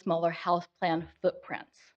reflective of the smaller house plan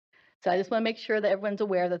footprints. So I just want to make sure that everyone's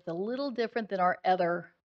aware that it's a little different than our other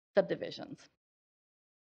subdivisions.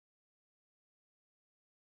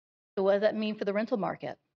 So what does that mean for the rental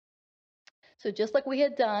market? So just like we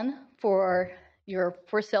had done for your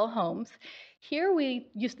for sale homes, here we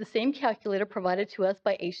used the same calculator provided to us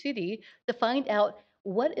by HCD to find out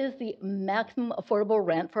what is the maximum affordable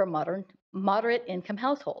rent for a moderate income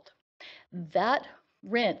household. That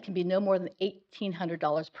rent can be no more than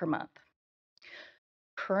 $1,800 per month.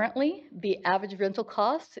 Currently, the average rental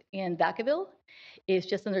cost in Vacaville is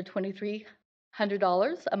just under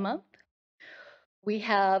 $2,300 a month. We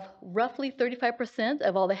have roughly 35%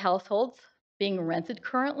 of all the households being rented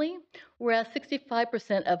currently, whereas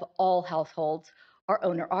 65% of all households are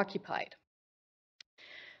owner occupied.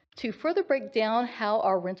 To further break down how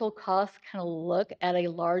our rental costs kind of look at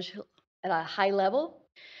a high level,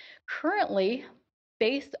 currently,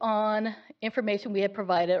 based on information we had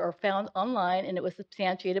provided or found online, and it was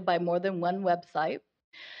substantiated by more than one website,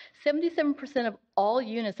 77% of all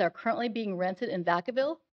units that are currently being rented in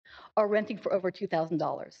Vacaville are renting for over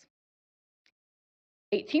 $2,000.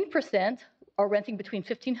 18% are renting between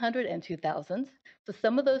 $1,500 and $2,000, so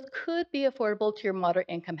some of those could be affordable to your moderate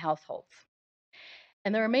income households.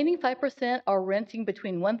 And the remaining 5% are renting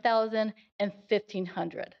between $1,000 and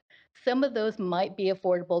 $1,500. Some of those might be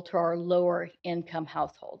affordable to our lower income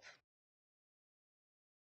households.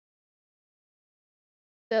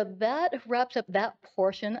 So that wraps up that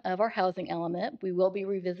portion of our housing element. We will be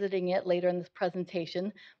revisiting it later in this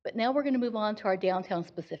presentation, but now we're going to move on to our downtown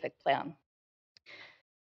specific plan.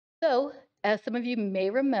 So, as some of you may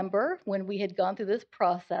remember, when we had gone through this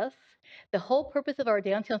process, the whole purpose of our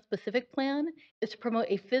downtown specific plan is to promote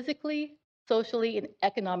a physically socially, and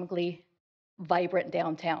economically vibrant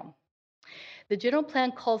downtown. The general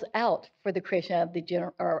plan calls out for the creation of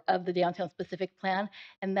the downtown specific plan,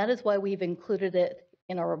 and that is why we've included it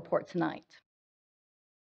in our report tonight.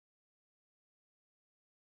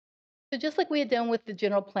 So just like we had done with the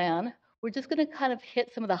general plan, we're just going to kind of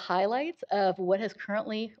hit some of the highlights of what has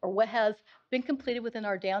currently or what has been completed within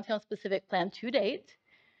our downtown specific plan to date.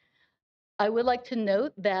 I would like to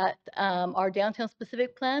note that our downtown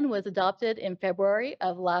specific plan was adopted in February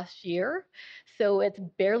of last year, so it's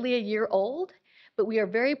barely a year old, but we are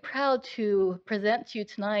very proud to present to you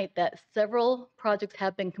tonight that several projects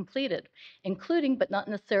have been completed, including, but not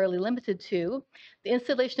necessarily limited to, the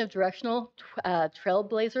installation of directional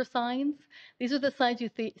trailblazer signs. These are the signs you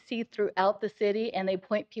see throughout the city, and they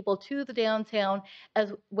point people to the downtown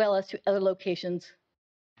as well as to other locations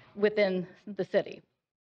within the city.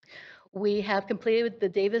 We have completed the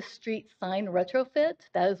Davis Street sign retrofit.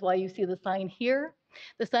 That is why you see the sign here.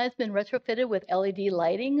 The sign's been retrofitted with LED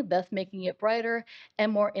lighting, thus making it brighter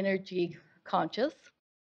and more energy conscious.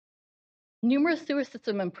 Numerous sewer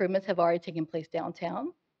system improvements have already taken place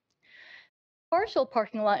downtown. Partial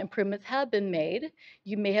parking lot improvements have been made.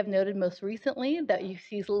 You may have noted most recently that you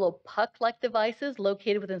see little puck-like devices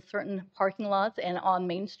located within certain parking lots and on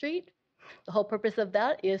Main Street. The whole purpose of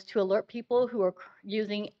that is to alert people who are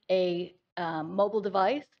using a mobile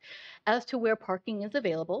device as to where parking is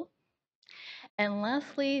available. And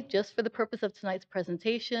lastly, just for the purpose of tonight's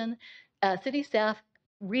presentation, city staff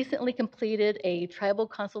recently completed a tribal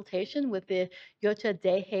consultation with the Yocha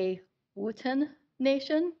Dehe Wuten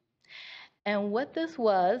Nation. And what this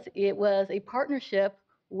was, it was a partnership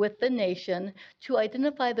with the nation to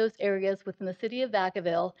identify those areas within the city of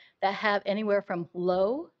Vacaville that have anywhere from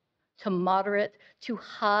low to moderate to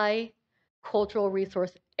high cultural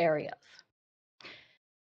resource areas.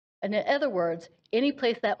 And in other words, any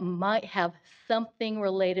place that might have something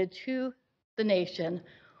related to the nation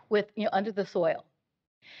with, under the soil.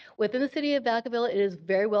 Within the city of Vacaville, it is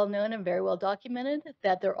very well known and very well documented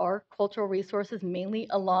that there are cultural resources mainly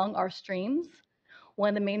along our streams. One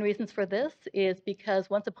of the main reasons for this is because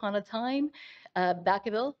once upon a time,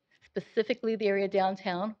 Vacaville, specifically the area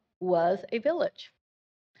downtown, was a village.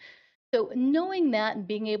 So knowing that and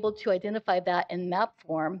being able to identify that in map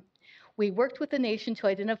form, we worked with the nation to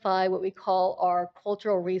identify what we call our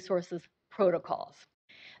cultural resources protocols.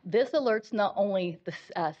 This alerts not only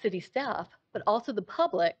the city staff, but also the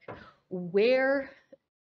public, where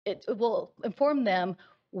it will inform them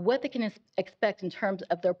what they can expect in terms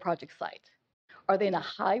of their project site. Are they in a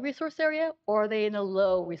high resource area or are they in a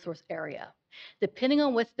low resource area? Depending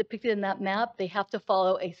on what's depicted in that map, they have to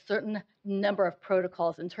follow a certain number of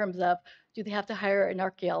protocols in terms of, do they have to hire an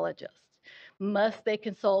archaeologist? Must they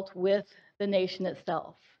consult with the nation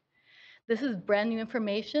itself? This is brand new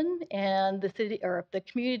information, and the city or the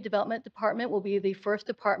community development department will be the first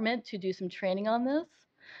department to do some training on this.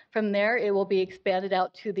 From there, it will be expanded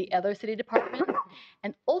out to the other city departments,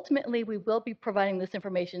 and ultimately, we will be providing this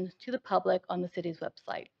information to the public on the city's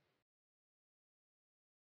website.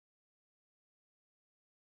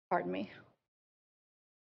 Pardon me.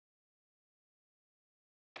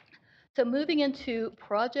 So moving into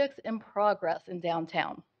projects in progress in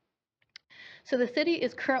downtown. So the city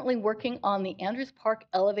is currently working on the Andrews Park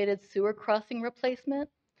elevated sewer crossing replacement.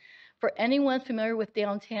 For anyone familiar with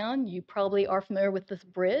downtown, you probably are familiar with this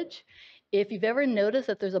bridge. If you've ever noticed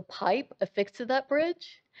that there's a pipe affixed to that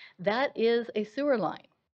bridge, that is a sewer line.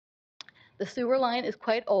 The sewer line is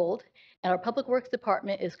quite old, and our Public Works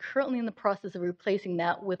Department is currently in the process of replacing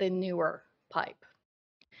that with a newer pipe.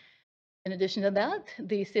 In addition to that,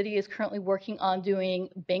 the city is currently working on doing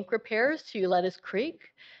bank repairs to Lettuce Creek.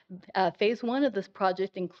 Phase 1 of this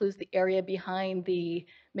project includes the area behind the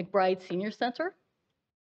McBride Senior Center.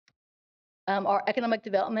 Our economic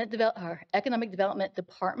development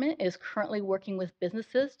department is currently working with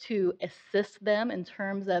businesses to assist them in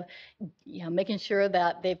terms of making sure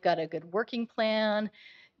that they've got a good working plan,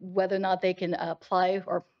 whether or not they can apply,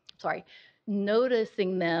 or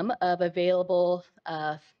noticing them of available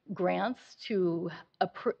grants to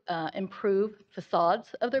improve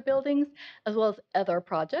facades of their buildings, as well as other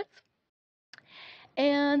projects.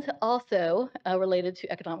 And also related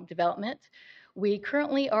to economic development, we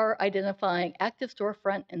currently are identifying active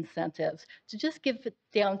storefront incentives to just give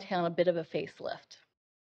downtown a bit of a facelift.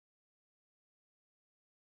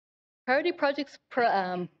 Priority projects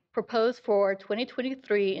proposed for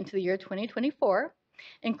 2023 into the year 2024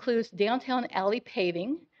 includes downtown alley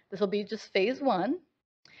paving. This will be just phase 1.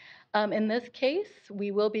 In this case,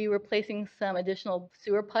 we will be replacing some additional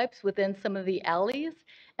sewer pipes within some of the alleys,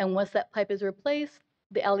 and once that pipe is replaced,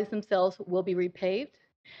 the alleys themselves will be repaved.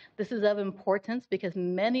 This is of importance because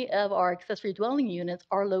many of our accessory dwelling units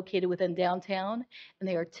are located within downtown, and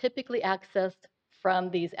they are typically accessed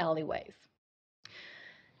from these alleyways.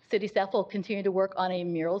 City staff will continue to work on a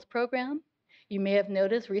murals program. You may have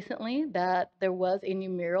noticed recently that there was a new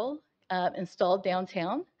mural installed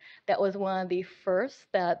downtown. That was one of the first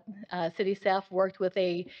that city staff worked with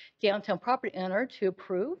a downtown property owner to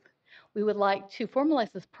approve. We would like to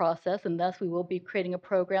formalize this process, and thus we will be creating a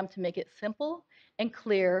program to make it simple and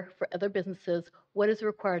clear for other businesses what is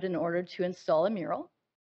required in order to install a mural.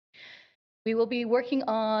 We will be working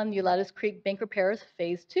on Ulysses Creek Bank Repairs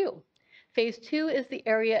Phase 2. Phase 2 is the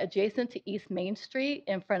area adjacent to East Main Street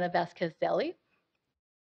in front of Vasquez Deli.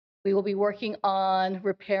 We will be working on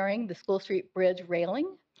repairing the School Street Bridge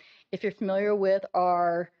railing. If you're familiar with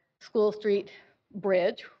our School Street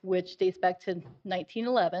Bridge, which dates back to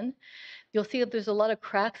 1911, you'll see that there's a lot of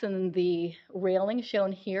cracks in the railing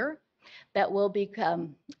shown here that will be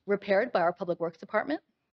repaired by our Public Works Department.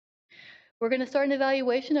 We're going to start an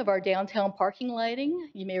evaluation of our downtown parking lighting.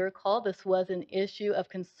 You may recall this was an issue of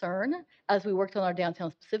concern as we worked on our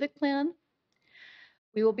downtown specific plan.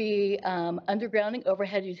 We will be undergrounding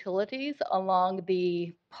overhead utilities along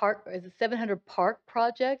the 700 Park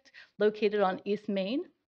project located on East Main.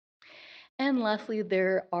 And lastly,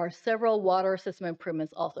 there are several water system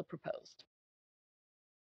improvements also proposed.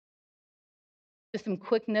 Just some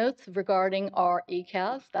quick notes regarding our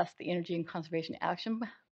ECAS, that's the Energy and Conservation Action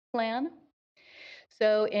Plan.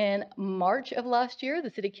 So in March of last year, the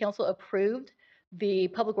City Council approved the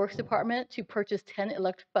Public Works Department to purchase 10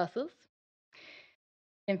 electric buses.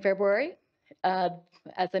 In February, as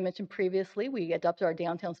I mentioned previously, we adopted our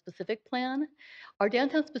downtown specific plan. Our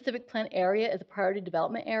downtown specific plan area is a priority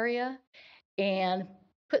development area. And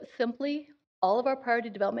put simply, all of our priority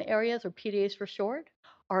development areas, or PDAs for short,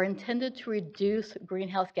 are intended to reduce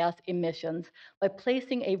greenhouse gas emissions by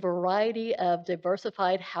placing a variety of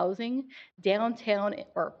diversified housing downtown,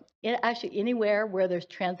 or actually anywhere where there's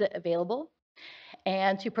transit available,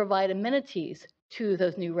 and to provide amenities to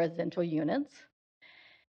those new residential units.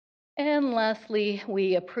 And lastly,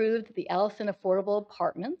 we approved the Allison Affordable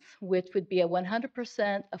Apartments, which would be a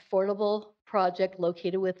 100% affordable project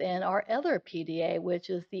located within our other PDA, which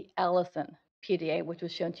is the Allison PDA, which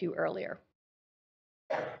was shown to you earlier.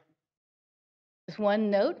 Just one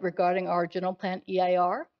note regarding our general plan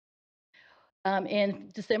EIR. In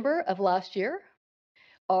December of last year,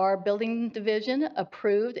 our building division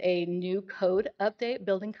approved a new code update,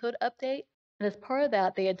 building code update. And as part of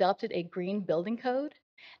that, they adopted a green building code.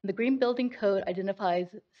 The Green Building Code identifies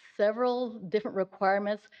several different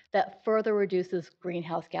requirements that further reduces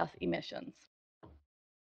greenhouse gas emissions.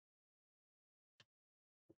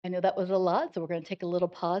 I know that was a lot, so we're going to take a little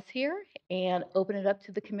pause here and open it up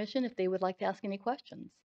to the commission if they would like to ask any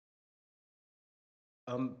questions.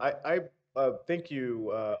 I thank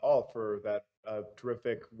you all for that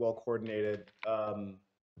terrific, well-coordinated,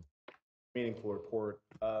 meaningful report,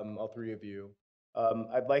 all three of you.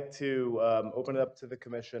 I'd like to open it up to the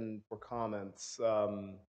commission for comments,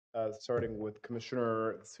 starting with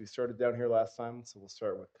Commissioner, we started down here last time, so we'll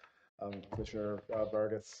start with Commissioner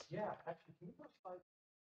Vargas. Yeah, actually, can you go slide?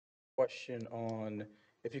 Question on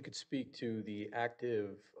if you could speak to the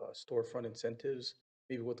active storefront incentives,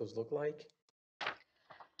 maybe what those look like?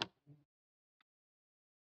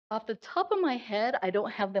 Off the top of my head, I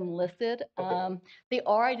don't have them listed. Okay. They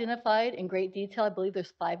are identified in great detail. I believe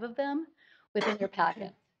there's 5 of them within your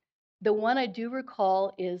packet. The one I do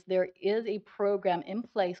recall is there is a program in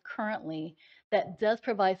place currently that does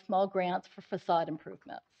provide small grants for facade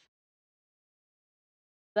improvements.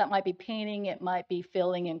 That might be painting, it might be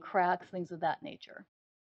filling in cracks, things of that nature.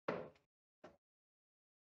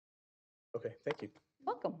 Okay, thank you.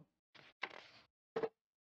 Welcome.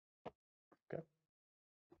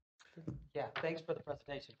 Yeah, thanks for the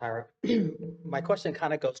presentation, Tyra. My question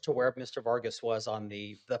kind of goes to where Mr. Vargas was on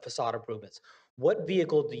the facade improvements. What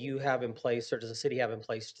vehicle do you have in place, or does the city have in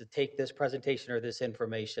place to take this presentation or this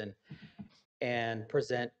information and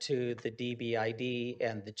present to the DBID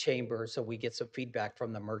and the chamber so we get some feedback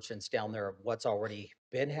from the merchants down there of what's already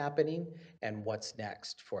been happening and what's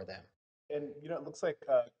next for them? And it looks like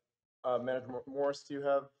Manager Morris, do you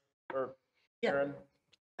have, or Yeah. Aaron?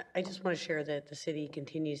 I just want to share that the city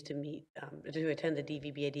continues to meet, to attend the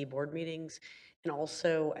DVBAD board meetings. And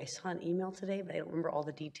also, I saw an email today, but I don't remember all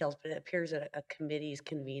the details, but it appears that a committee is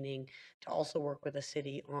convening to also work with the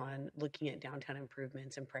city on looking at downtown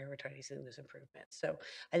improvements and prioritizing those improvements. So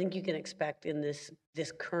I think you can expect in this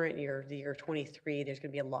current year, the year 23, there's going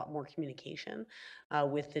to be a lot more communication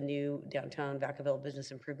with the new downtown Vacaville Business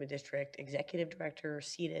Improvement District executive director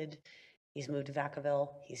seated He's moved to Vacaville.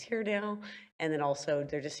 He's here now. And then also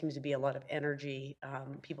there just seems to be a lot of energy,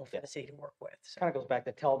 people for the city to work with. So, Kind of goes back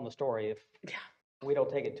to tell them the story. If yeah. we don't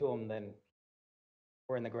take it to them, then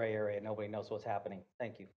we're in the gray area. Nobody knows what's happening.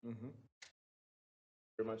 Thank you.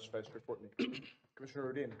 Very much, Vice Chair Fortney. Commissioner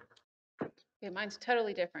Rodine. Yeah, mine's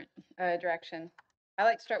totally different direction. I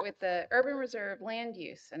like to start with the urban reserve land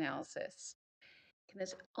use analysis. Can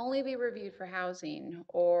this only be reviewed for housing,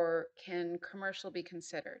 or can commercial be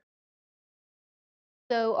considered?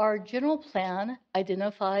 So our general plan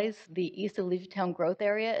identifies the east of Legiontown growth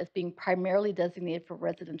area as being primarily designated for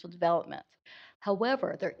residential development.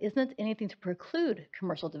 However, there isn't anything to preclude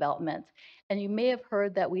commercial development. And you may have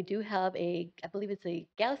heard that we do have I believe it's a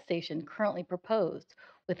gas station currently proposed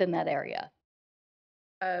within that area.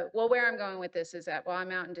 Well, where I'm going with this is that, well,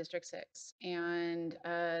 I'm out in District 6, and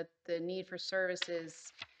the need for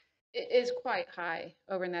services is quite high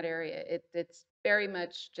over in that area. It's very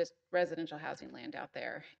much just residential housing land out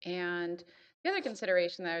there. And the other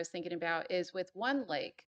consideration that I was thinking about is with One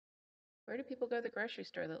Lake, where do people go to the grocery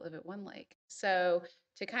store that live at One Lake? So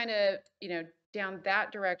to kind of, down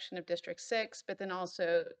that direction of District 6, but then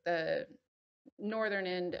also the northern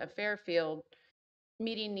end of Fairfield,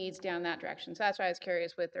 meeting needs down that direction. So that's why I was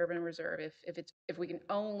curious with urban reserve, if we can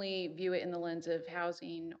only view it in the lens of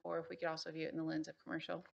housing, or if we could also view it in the lens of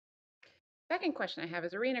commercial. Second question I have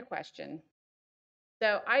is arena question.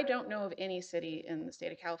 So I don't know of any city in the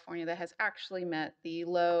state of California that has actually met the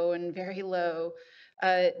low and very low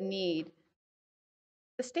need.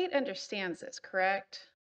 The state understands this, correct?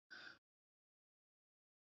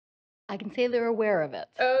 I can say they're aware of it.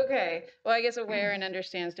 Okay. Well, I guess aware and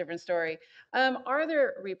understands different story. Are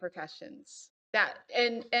there repercussions that,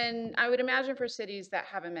 and I would imagine for cities that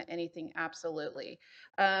haven't met anything, absolutely.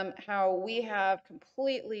 How we have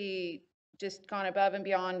completely just gone above and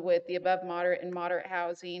beyond with the above moderate and moderate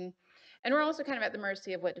housing. And we're also kind of at the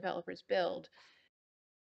mercy of what developers build.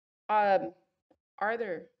 Are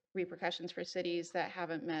there repercussions for cities that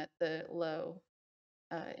haven't met the low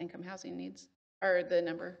income housing needs, or the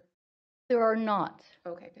number? There are not.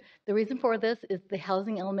 Okay, good. The reason for this is the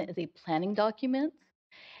housing element is a planning document.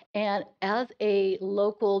 And as a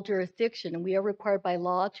local jurisdiction, we are required by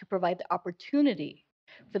law to provide the opportunity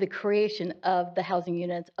for the creation of the housing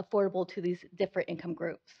units affordable to these different income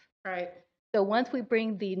groups. Right. So once we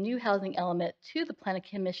bring the new housing element to the Planning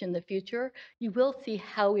Commission in the future, you will see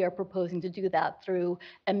how we are proposing to do that through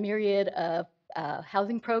a myriad of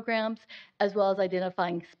housing programs, as well as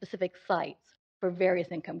identifying specific sites for various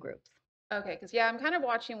income groups. Okay, because yeah, I'm kind of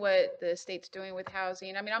watching what the state's doing with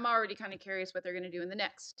housing. I mean, I'm already kind of curious what they're going to do in the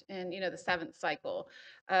next, and the seventh cycle.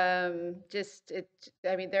 I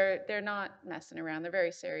mean, they're not messing around. They're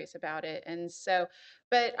very serious about it, and so,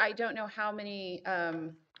 but I don't know how many,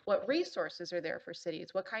 what resources are there for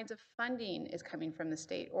cities? What kinds of funding is coming from the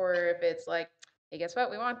state, or if it's like, hey, guess what?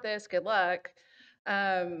 We want this. Good luck.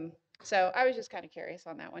 So I was just kind of curious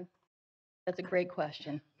on that one. That's a great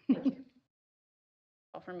question.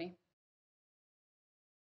 All for me.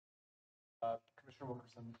 Commissioner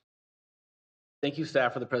Wilkerson. Thank you,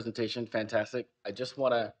 staff, for the presentation. Fantastic. I just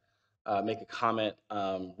want to make a comment.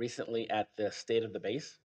 Recently at the State of the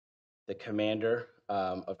Base, the commander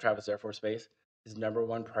of Travis Air Force Base, his number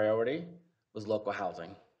one priority was local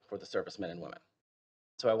housing for the servicemen and women.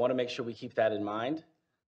 So I want to make sure we keep that in mind.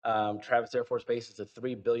 Travis Air Force Base is a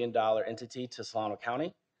 $3 billion entity to Solano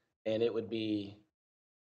County, and we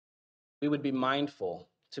would be mindful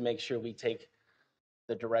to make sure we take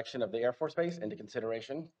the direction of the Air Force Base into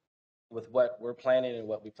consideration with what we're planning and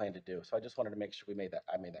what we plan to do. So I just wanted to make sure I made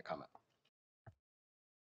that comment.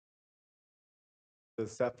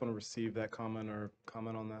 Does staff want to receive that comment or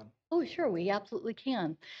comment on that? Oh, sure, we absolutely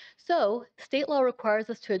can. So state law requires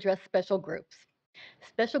us to address special groups.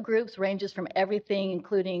 Special groups ranges from everything,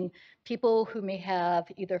 including people who may have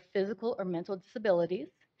either physical or mental disabilities.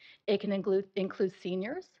 It can include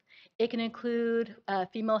seniors. It can include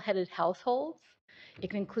female-headed households. It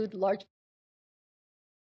can include large.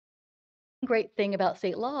 Great thing about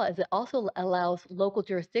state law is it also allows local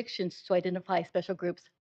jurisdictions to identify special groups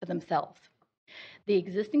for themselves. The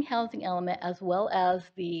existing housing element, as well as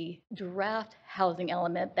the draft housing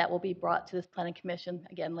element that will be brought to this Planning Commission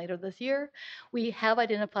again later this year, we have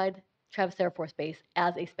identified Travis Air Force Base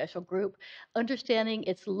as a special group, understanding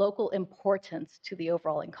its local importance to the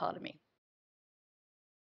overall economy.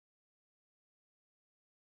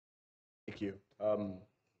 Thank you,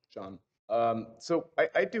 John. So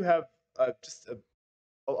I do have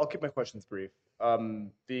I'll keep my questions brief.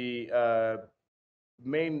 The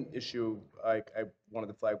main issue I wanted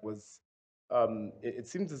to flag was it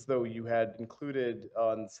seems as though you had included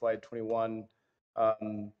on slide 21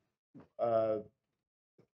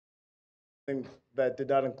 thing that did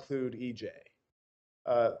not include EJ.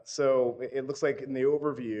 So it looks like in the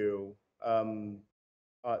overview,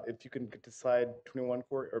 if you can get to slide 21,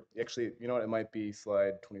 Corey, or actually, you know what, it might be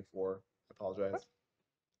slide 24. I apologize.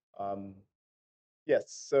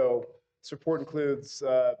 Yes, so this report includes,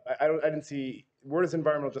 I didn't see, where does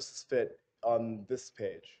environmental justice fit on this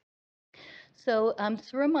page? So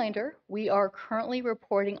just a reminder, we are currently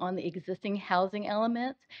reporting on the existing housing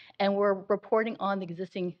elements, and we're reporting on the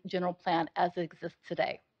existing general plan as it exists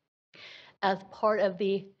today. As part of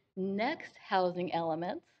the next housing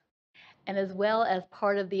elements, and as well as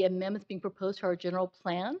part of the amendments being proposed to our general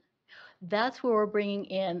plan, that's where we're bringing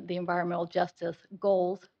in the environmental justice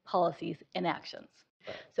goals, policies, and actions.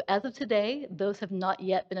 Right. So as of today, those have not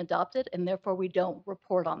yet been adopted, and therefore we don't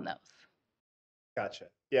report on those. Gotcha.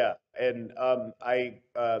 Yeah, and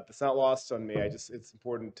it's not lost on me. It's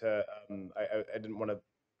important to, I didn't want to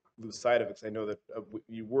lose sight of it because I know that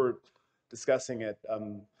you were discussing it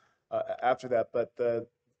after that. But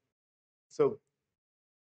so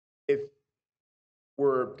if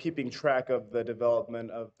we're keeping track of the development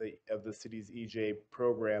of the city's EJ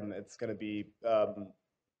program, it's going to be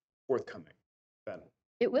forthcoming then.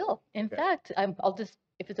 It will. In Okay. fact, I'll just,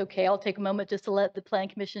 if it's okay, I'll take a moment just to let the Planning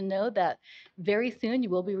Commission know that very soon you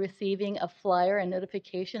will be receiving a flyer and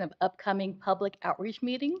notification of upcoming public outreach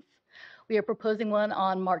meetings. We are proposing one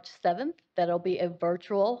on March 7th. That'll be a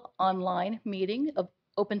virtual online meeting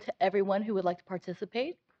open to everyone who would like to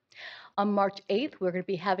participate. On March 8th, we're going to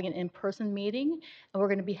be having an in-person meeting, and we're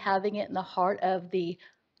going to be having it in the heart of the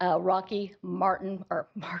Markham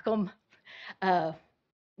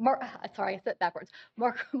sorry, I said it backwards.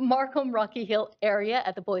 Markham Rocky Hill area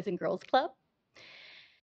at the Boys and Girls Club.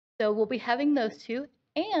 So we'll be having those two.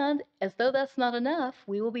 And as though that's not enough,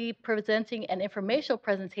 we will be presenting an informational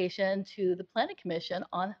presentation to the Planning Commission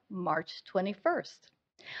on March 21st.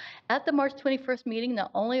 At the March 21st meeting, not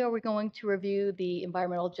only are we going to review the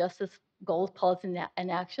environmental justice goals, policies, and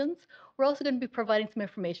actions, we're also going to be providing some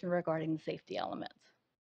information regarding the safety elements.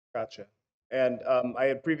 Gotcha. And I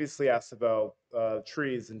had previously asked about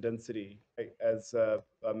trees and density as a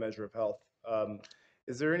measure of health.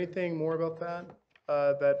 Is there anything more about that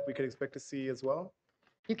that we could expect to see as well?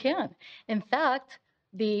 You can. In fact,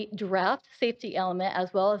 the draft safety element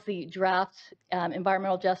as well as the draft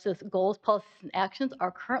environmental justice goals, policies, and actions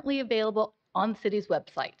are currently available on the city's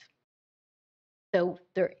website. So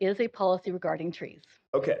there is a policy regarding trees.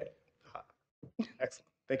 Okay. Excellent.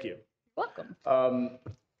 Thank you. Welcome.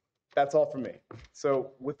 That's all from me.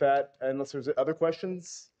 So with that, unless there's other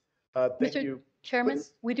questions, thank Mr. you. Chairman,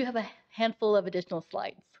 Please. we do have a handful of additional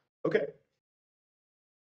slides. Okay.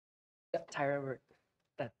 Tyra, we're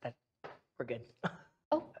good.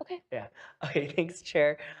 Oh, okay. Yeah. Okay, thanks,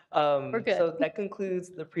 Chair. We're good. So that concludes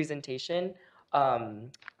the presentation.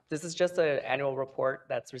 This is just an annual report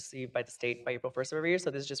that's received by the state by April 1st of every year, so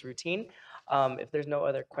this is just routine. If there's no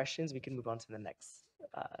other questions, we can move on to the next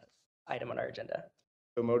item on our agenda.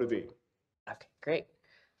 So Mo to be. Okay, great.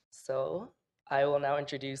 So I will now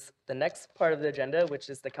introduce the next part of the agenda, which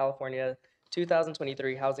is the California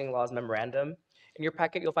 2023 Housing Laws Memorandum. In your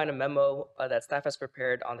packet, you'll find a memo that staff has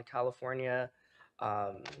prepared on the California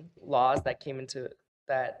laws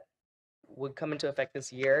that would come into effect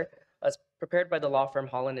this year. It's prepared by the law firm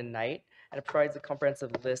Holland and Knight, and it provides a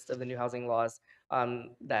comprehensive list of the new housing laws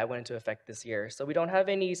that went into effect this year. So we don't have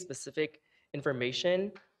any specific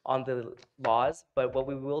information on the laws, but what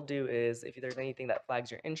we will do is if there's anything that flags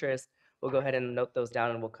your interest, we'll go ahead and note those down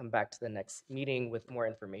and we'll come back to the next meeting with more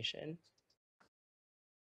information.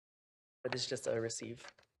 But this is just a receive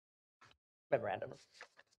memorandum.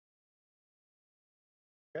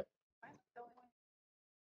 Yep.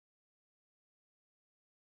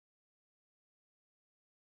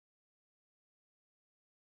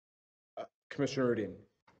 Commissioner Udine.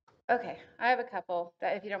 Okay, I have a couple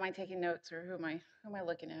that if you don't mind taking notes, or who am I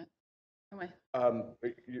looking at? Who am I?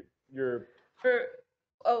 You're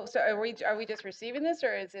So are we just receiving this,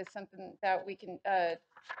 or is this something that we can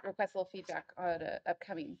request a little feedback on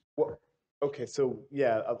upcoming? well, okay. So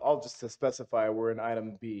yeah, I'll just to specify we're in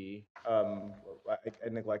item B. I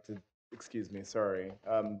neglected. Excuse me. Sorry.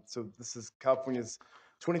 So this is California's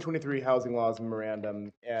 2023 Housing Laws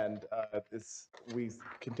Memorandum, and we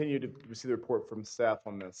continue to receive the report from staff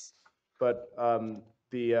on this, but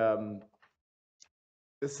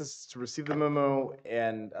this is to receive the memo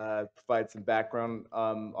and provide some background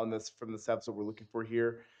on this from the staff. That's what we're looking for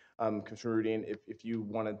here. Commissioner Rudine, if you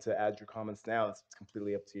wanted to add your comments now, it's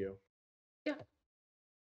completely up to you. Yeah.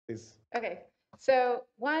 Please. Okay. So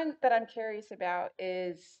one that I'm curious about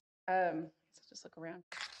is guess I'll just look around,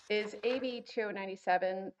 is AB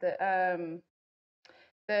 2097,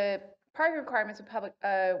 the parking requirements of public,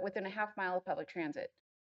 within a half mile of public transit.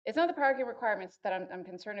 It's not the parking requirements that I'm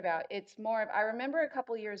concerned about. It's more of, I remember a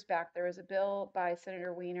couple years back, there was a bill by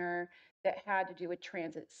Senator Weiner that had to do with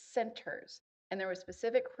transit centers. And there were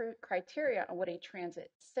specific criteria on what a transit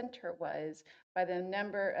center was by the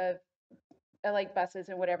number of like buses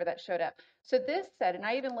and whatever that showed up. So this said, and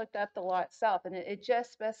I even looked up the law itself, and it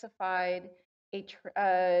just specified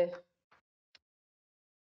I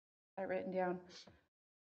written down,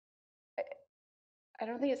 I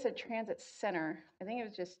don't think it said transit center. I think it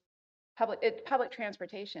was just public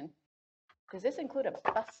transportation. Does this include a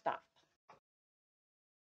bus stop?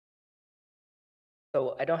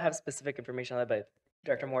 So I don't have specific information on that, but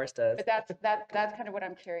Director Morris does. But that's kind of what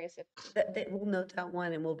I'm curious if. We'll note that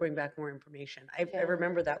one and we'll bring back more information. I Yeah.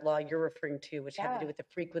 remember that law you're referring to, which had to Yeah. do with the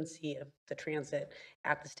frequency of the transit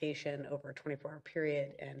at the station over a 24-hour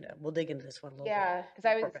period. And we'll dig into this one a little bit. Yeah, because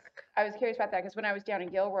I was curious about that, because when I was down in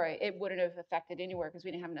Gilroy, it wouldn't have affected anywhere because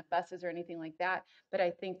we didn't have enough buses or anything like that. But I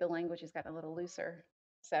think the language has gotten a little looser.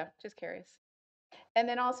 So just curious. And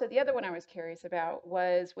then also the other one I was curious about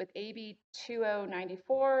was with AB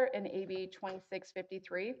 2094 and AB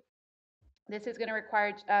 2653. This is going to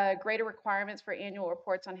require greater requirements for annual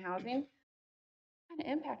reports on housing. What kind of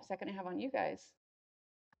impact is that going to have on you guys?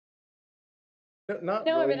 Not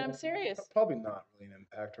No, I really. mean, I'm serious. Probably not really an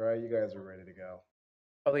impact, right? You guys are ready to go.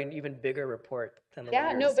 Probably an even bigger report than the one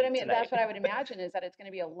Yeah, we no, but I received mean, tonight. that's what I would imagine, is that it's going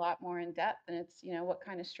to be a lot more in depth, and it's, what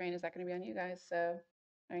kind of strain is that going to be on you guys? So,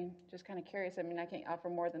 I mean, just kind of curious. I mean, I can't offer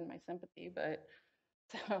more than my sympathy, but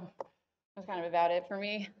so that's kind of about it for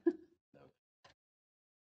me.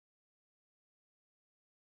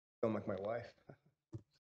 Sound like my wife.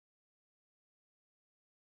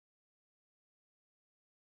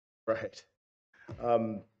 Right.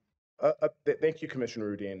 Thank you,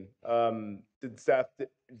 Commissioner Rudine. Did staff,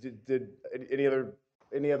 did any others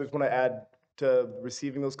want to add to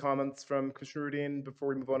receiving those comments from Commissioner Rudine before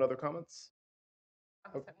we move on to other comments?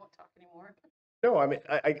 I guess I won't talk anymore. No, I mean,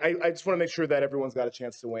 I just want to make sure that everyone's got a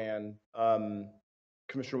chance to weigh in.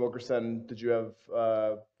 Commissioner Wilkerson, did you have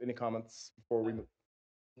any comments before we move?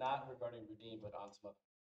 Not regarding Rudine, but on some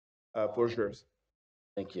Floor's yours.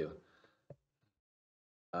 Thank you.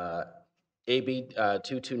 AB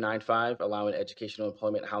 2295, allowing educational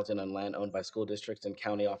employment housing on land owned by school districts and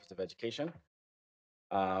county office of education.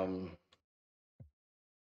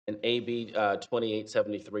 And AB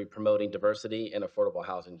 2873, promoting diversity and affordable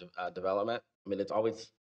housing development. I mean, it's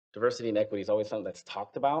always, diversity and equity is always something that's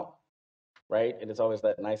talked about, right? And it's always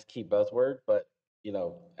that nice key buzzword, but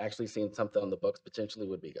actually seeing something on the books potentially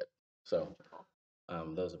would be good. So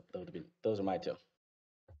those are my two.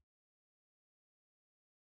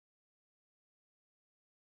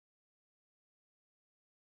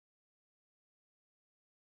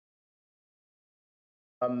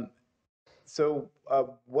 So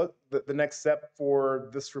what the next step for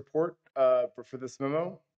this report, for this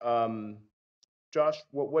memo? Josh,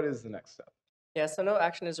 what is the next step? Yeah, so no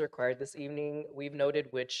action is required this evening. We've noted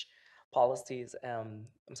which policies,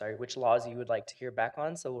 which laws you would like to hear back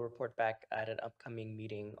on. So we'll report back at an upcoming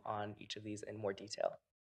meeting on each of these in more detail.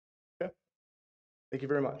 Okay. Thank you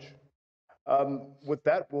very much. With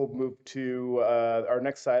that, we'll move to our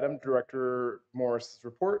next item, Director Morris's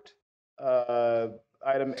report.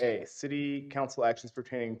 Item A, City Council actions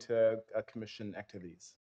pertaining to commission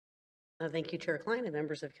activities. Thank you, Chair Klein and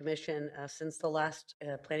members of commission. Since the last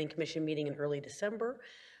Planning Commission meeting in early December,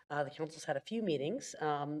 the council's had a few meetings.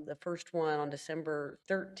 The first one on December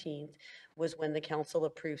 13th was when the council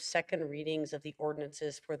approved second readings of the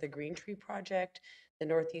ordinances for the Green Tree Project, the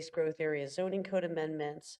Northeast Growth Area Zoning Code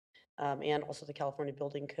amendments, and also the California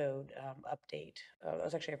Building Code update. It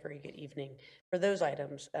was actually a very good evening for those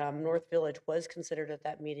items. North Village was considered at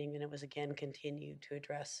that meeting, and it was again continued to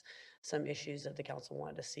address some issues that the council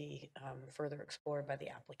wanted to see further explored by the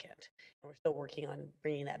applicant. And we're still working on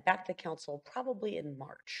bringing that back to council probably in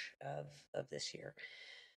March of this year.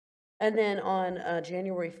 And then on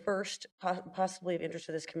January 1st, possibly of interest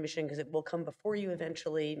to this commission, because it will come before you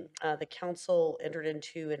eventually, the council entered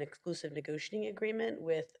into an exclusive negotiating agreement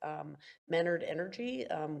with Menard Energy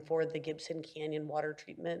for the Gibson Canyon Water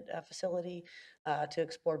Treatment Facility to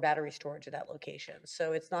explore battery storage at that location.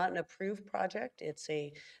 So it's not an approved project. It's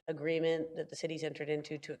a agreement that the city's entered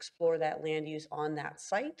into to explore that land use on that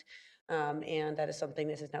site. And that is something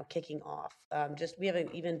this is now kicking off. We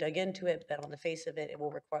haven't even dug into it, but on the face of it, it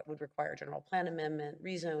would require general plan amendment,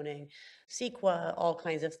 rezoning, CEQA, all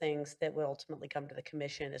kinds of things that would ultimately come to the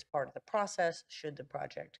commission as part of the process should the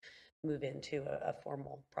project move into a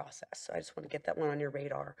formal process. So I just want to get that one on your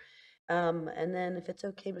radar. And then if it's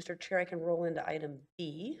okay, Mr. Chair, I can roll into item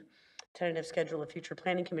B, tentative schedule of future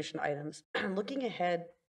planning commission items. Looking ahead,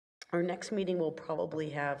 our next meeting will probably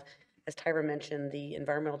have, as Tyra mentioned, the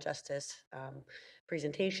environmental justice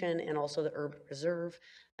presentation and also the urban reserve.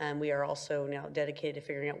 And we are also now dedicated to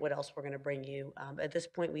figuring out what else we're going to bring you. At this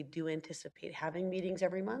point, we do anticipate having meetings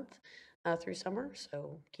every month through summer,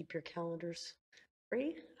 so keep your calendars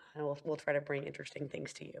free, and we'll try to bring interesting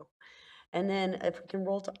things to you. And then if we can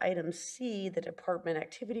roll to item C, the department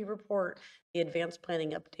activity report, the advanced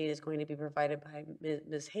planning update is going to be provided by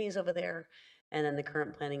Ms. Hayes over there. And then the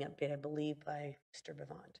current planning update, I believe, by Mr.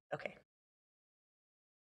 Bavand. Okay.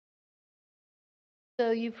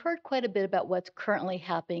 So you've heard quite a bit about what's currently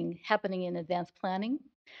happening in advanced planning.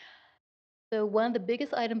 So one of the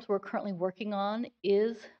biggest items we're currently working on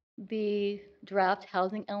is the draft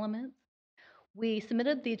housing element. We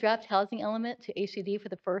submitted the draft housing element to HCD for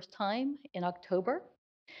the first time in October,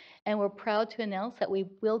 and we're proud to announce that we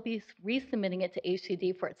will be resubmitting it to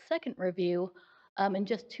HCD for its second review in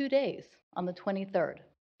just 2 days on the 23rd.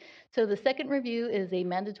 So the second review is a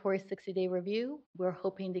mandatory 60-day review. We're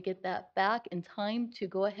hoping to get that back in time to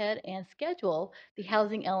go ahead and schedule the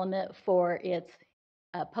housing element for its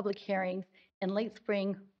public hearings in late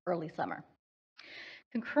spring, early summer.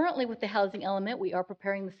 Concurrently with the housing element, we are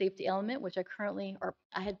preparing the safety element, which I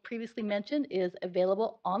had previously mentioned is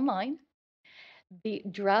available online. The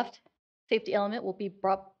draft safety element will be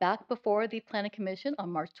brought back before the Planning Commission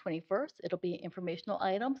on March 21st. It'll be an informational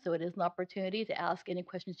item, so it is an opportunity to ask any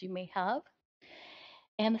questions you may have.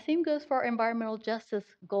 And the same goes for our environmental justice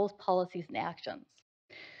goals, policies, and actions.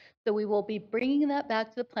 So we will be bringing that back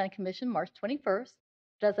to the Planning Commission March 21st.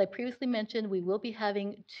 But as I previously mentioned, we will be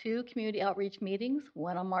having 2 community outreach meetings,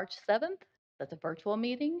 one on March 7th, that's a virtual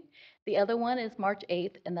meeting. The other one is March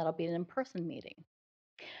 8th, and that'll be an in-person meeting.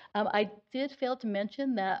 I did fail to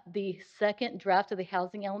mention that the second draft of the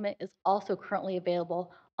housing element is also currently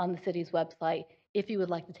available on the city's website if you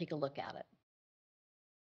would like to take a look at it.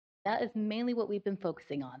 That is mainly what we've been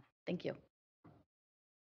focusing on. Thank you.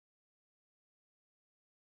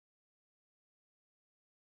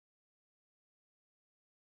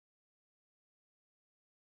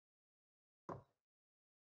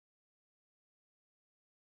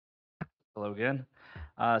 Hello again.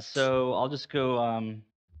 So I'll just go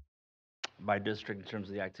by district in terms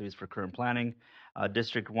of the activities for current planning.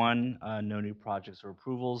 District 1, no new projects or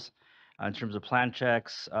approvals. In terms of plan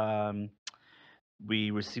checks, we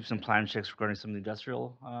received some plan checks regarding some of the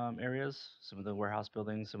industrial areas, some of the warehouse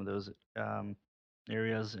buildings, some of those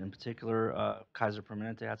areas in particular. Kaiser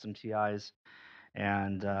Permanente had some TIs,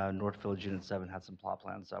 and North Village Unit 7 had some plot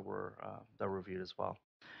plans that were reviewed as well.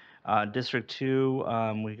 District 2,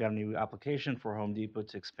 we got a new application for Home Depot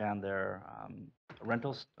to expand their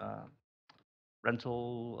rental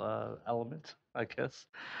element, I guess.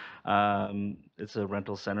 It's a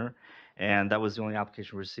rental center, and that was the only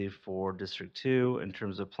application received for District 2. In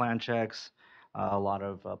terms of plan checks, a lot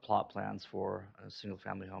of plot plans for a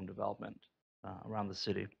single-family home development around the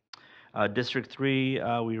city. District 3,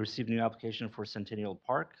 we received a new application for Centennial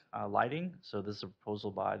Park lighting. So this is a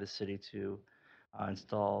proposal by the city to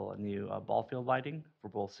install a new ball field lighting for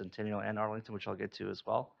both Centennial and Arlington, which I'll get to as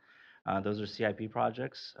well. Those are CIP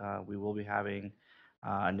projects. We will be having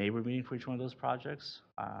a neighbor meeting for each one of those projects.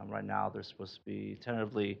 Right now, they're supposed to be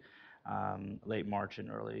tentatively late March and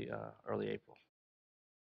early April.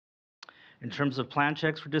 In terms of plan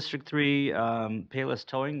checks for District 3, Payless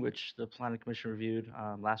Towing, which the Planning Commission reviewed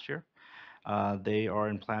last year, they are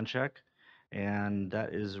in plan check, and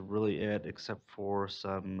that is really it, except for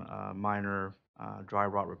some minor dry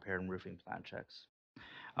rot repair and roofing plan checks.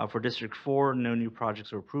 For District 4, no new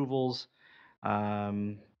projects or approvals,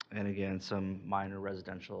 and again, some minor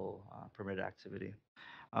residential permit activity.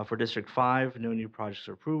 For District 5, no new projects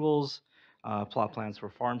or approvals. Plot plans for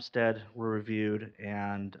Farmstead were reviewed,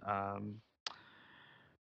 and I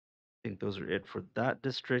think those are it for that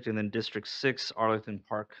district. And then District 6, Arlington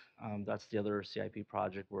Park, that's the other CIP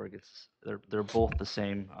project where it gets, they're both the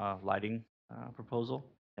same lighting proposal,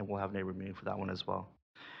 and we'll have a neighbor meeting for that one as well.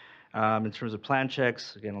 In terms of plan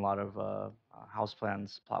checks, again, a lot of house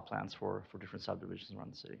plans, plot plans for different subdivisions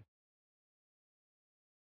around the city.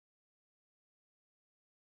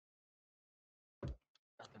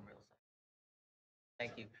 Nothing real sexy.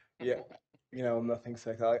 Thank you. Yeah, nothing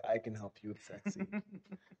sexy. I can help you with sexy.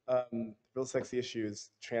 Real sexy issues: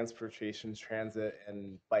 transportation, transit,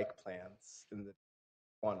 and bike plans in the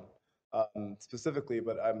one specifically.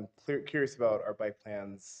 But I'm curious about our bike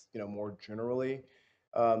plans. More generally.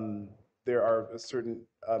 There are certain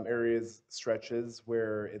areas, stretches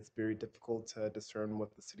where it's very difficult to discern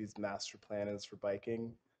what the city's master plan is for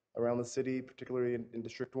biking. around the city, particularly in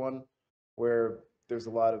District 1, where there's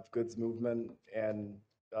a lot of goods movement and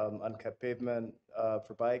unkept pavement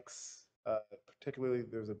for bikes. Particularly,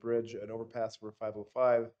 there's a bridge, an overpass over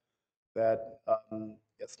 505 that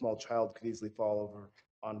a small child could easily fall over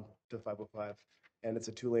onto 505, and it's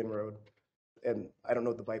a 2-lane road. And I don't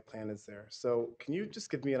know what the bike plan is there. So can you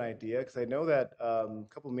just give me an idea? Because I know that a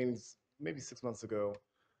couple of meetings, maybe 6 months ago,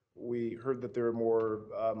 we heard that there are more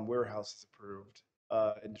warehouses approved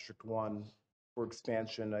in District 1 for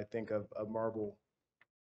expansion, I think, of Marble.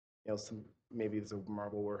 Maybe there's a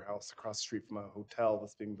Marble warehouse across the street from a hotel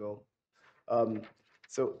that's being built.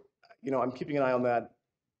 So, I'm keeping an eye on that,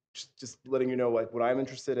 just letting you know, like, what I'm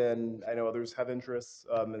interested in. I know others have interests.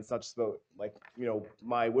 And it's not just about, like,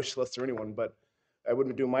 my wish list or anyone, but I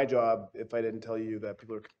wouldn't do my job if I didn't tell you that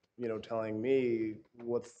people are, telling me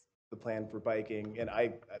what's the plan for biking. And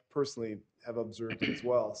I personally have observed it as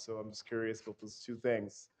well. So I'm just curious about those two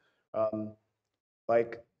things.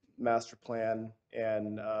 Bike master plan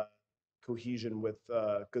and cohesion with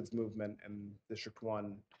goods movement in District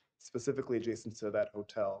 1, specifically adjacent to that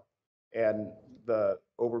hotel, and the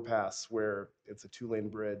overpass where it's a 2-lane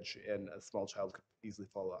bridge and a small child could easily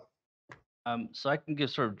fall off. So I can give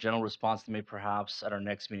sort of general response to maybe perhaps at our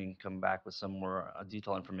next meeting come back with some more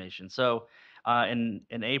detailed information. So in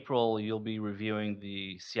April, you'll be reviewing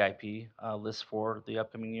the CIP list for the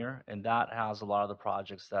upcoming year, and that has a lot of the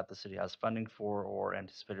projects that the city has funding for or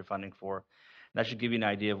anticipated funding for. And that should give you an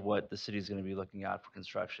idea of what the city is going to be looking at for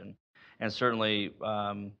construction. And certainly,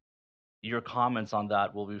 your comments on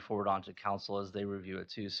that will be forwarded on to council as they review it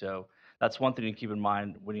too. So that's one thing to keep in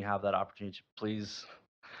mind when you have that opportunity. Please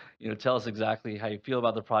tell us exactly how you feel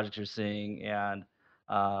about the project you're seeing and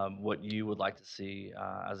what you would like to see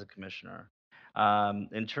as a commissioner.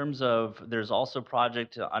 In terms of, there's also a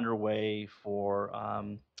project underway for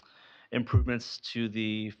improvements to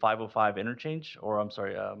the 505 interchange, or I'm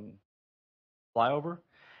sorry, flyover.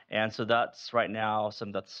 And so that's right now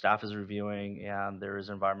something that the staff is reviewing, and there is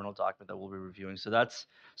an environmental document that we'll be reviewing. So that's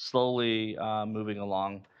slowly moving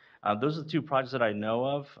along. Those are the two projects that I know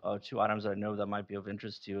of, two items that I know that might be of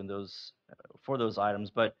interest to you in those for those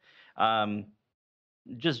items. But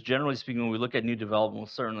just generally speaking, when we look at new development, we'll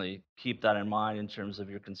certainly keep that in mind in terms of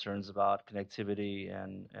your concerns about connectivity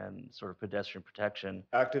and sort of pedestrian protection.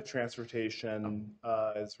 Active transportation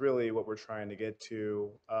is really what we're trying to get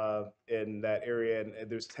to in that area, and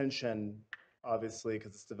there's tension, obviously,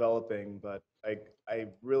 because it's developing. But I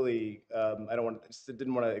really, I don't want, just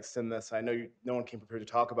didn't want to extend this. I know no one came prepared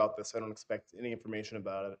to talk about this. So I don't expect any information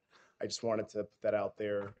about it. I just wanted to put that out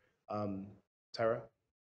there. Tyra?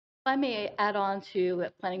 If I may add on to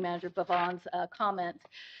Planning Manager Bavon's comment.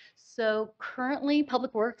 So currently,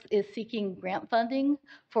 Public Works is seeking grant funding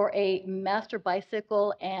for a master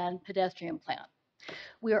bicycle and pedestrian plan.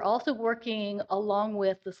 We are also working along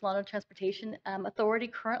with the Solano Transportation Authority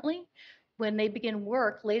currently when they begin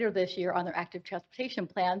work later this year on their active transportation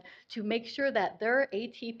plan to make sure that their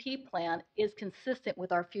ATP plan is consistent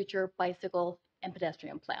with our future bicycle and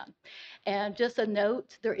pedestrian plan. And just a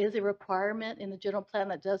note, there is a requirement in the general plan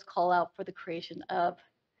that does call out for the creation of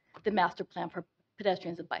the master plan for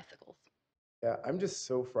pedestrians and bicycles. Yeah, I'm just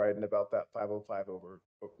so frightened about that 505 over.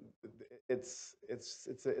 It's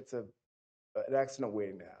an accident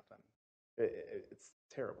waiting to happen. It's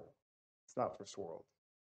terrible. It's not first world.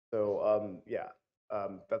 So yeah,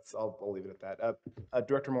 I'll leave it at that.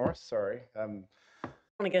 Director Morris, sorry. I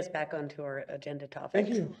want to get us back onto our agenda topics.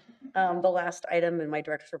 Thank you. The last item in my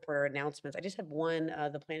director's report are announcements. I just have one.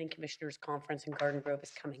 The Planning Commissioners Conference in Garden Grove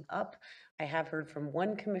is coming up. I have heard from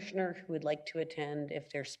one commissioner who would like to attend if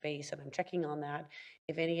there's space, and I'm checking on that.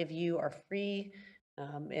 If any of you are free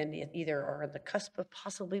and either are on the cusp of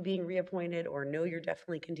possibly being reappointed or know you're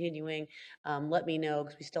definitely continuing, let me know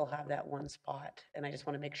because we still have that one spot. And I just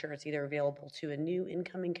want to make sure it's either available to a new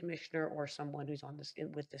incoming commissioner or someone who's on this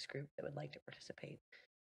with this group that would like to participate.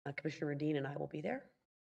 Commissioner Radine and I will be there.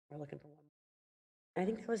 We're looking for one. I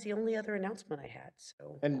think that was the only other announcement I had,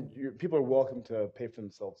 so. And people are welcome to pay for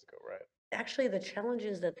themselves to go, right? Actually, the challenge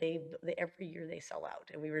is that every year they sell out,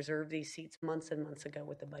 and we reserved these seats months and months ago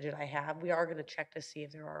with the budget I have. We are gonna check to see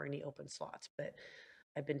if there are any open slots, but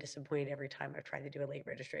I've been disappointed every time I've tried to do a late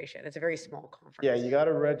registration. It's a very small conference. Yeah, you got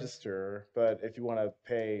to register, but if you want to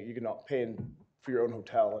pay, you can pay for your own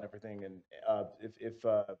hotel and everything. And if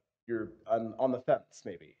you're on the fence,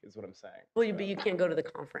 maybe is what I'm saying. Well, but you can't go to the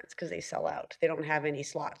conference because they sell out. They don't have any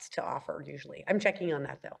slots to offer usually. I'm checking on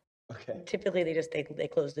that though. Okay. Typically, they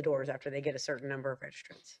close the doors after they get a certain number of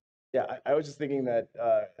registrants. Yeah, I was just thinking that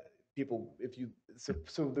people, if you so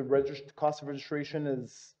the cost of registration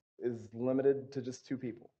is limited to just 2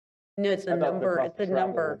 people. No, it's the I thought the number, cost it's of the travel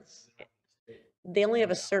number. was- They only have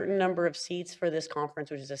a certain number of seats for this conference,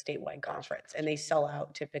 which is a statewide conference, and they sell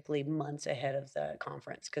out typically months ahead of the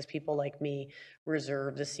conference because people like me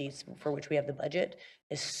reserve the seats for which we have the budget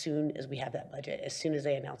as soon as we have that budget, as soon as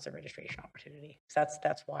they announce the registration opportunity. So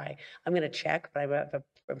that's why I'm going to check, but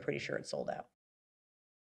I'm pretty sure it's sold out.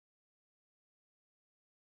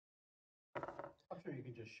 I'm sure you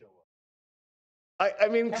can just show up. I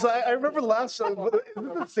mean, because I remember last time, is it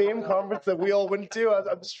the same conference that we all went to?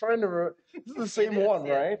 I'm just trying to, this is the same one,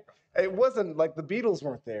 right? It wasn't like the Beatles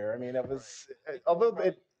weren't there. I mean, it was, although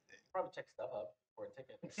it, Probably check StubHub for a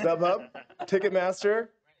ticket. StubHub, Ticketmaster.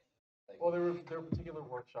 Well, there were particular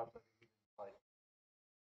workshops that you like.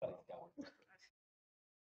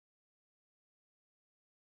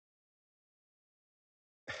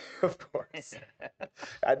 Of course.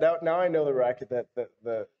 Now I know the racket that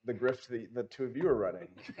the grift the two of you are running.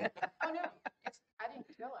 Oh, no, I didn't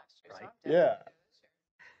go last year, so I'm Yeah.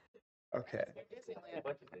 definitely Okay. Disneyland.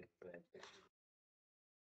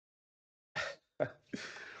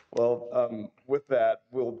 Well, with that,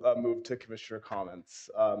 we'll move to commissioner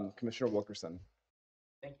comments. Commissioner Wilkerson.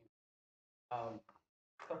 Thank you.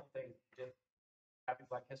 Couple things, just happy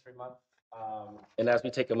Black History Month. And as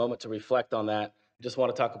we take a moment to reflect on that, I just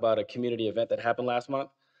want to talk about a community event that happened last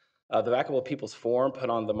month. The Vacaville People's Forum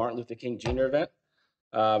put on the Martin Luther King Jr. event.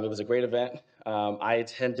 It was a great event. I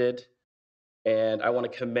attended, and I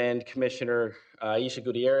want to commend Commissioner Aisha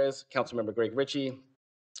Gutierrez, Councilmember Greg Ritchie,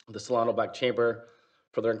 the Solano Black Chamber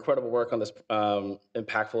for their incredible work on this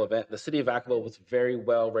impactful event. The city of Vacaville was very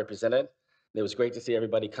well represented. It was great to see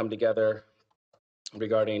everybody come together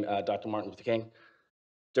regarding Dr. Martin Luther King.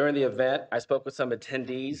 During the event, I spoke with some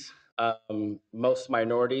attendees, most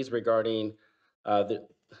minorities, regarding the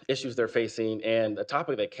issues they're facing, and a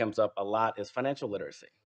topic that comes up a lot is financial literacy.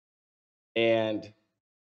 And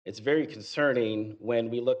it's very concerning when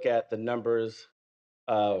we look at the numbers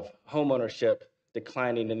of homeownership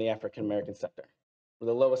declining in the African American sector. We're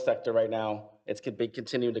the lowest sector right now. It's could be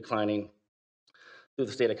continuing declining through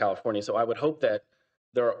the state of California. So I would hope that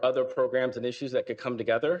there are other programs and issues that could come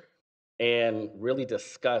together and really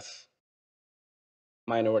discuss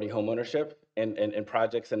minority homeownership and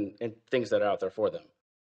projects and things that are out there for them.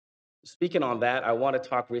 Speaking on that, I want to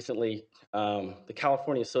talk recently, the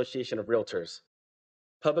California Association of Realtors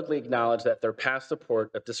publicly acknowledged that their past support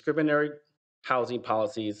of discriminatory housing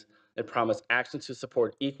policies and promised actions to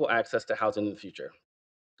support equal access to housing in the future.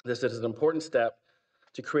 This is an important step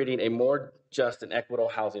to creating a more just and equitable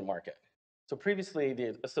housing market. So previously,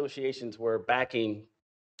 the associations were backing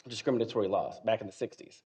discriminatory laws back in the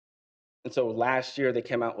 60s. And so last year, they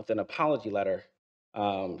came out with an apology letter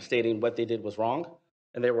stating what they did was wrong,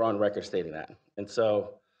 and they were on record stating that. And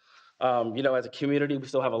so, as a community, we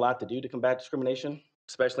still have a lot to do to combat discrimination,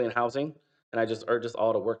 especially in housing, and I just urge us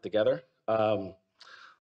all to work together.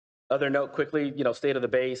 Other note quickly, state of the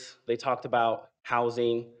base, they talked about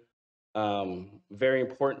housing, very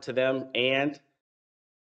important to them, and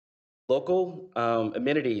local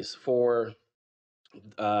amenities for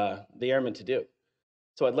the airmen to do.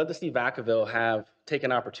 So I'd love to see Vacaville have take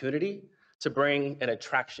an opportunity to bring an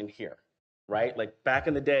attraction here, right? Like back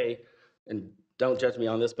in the day, and don't judge me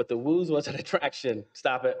on this, but the Woos was an attraction.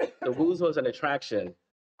 Stop it. The Woos was an attraction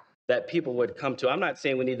that people would come to. I'm not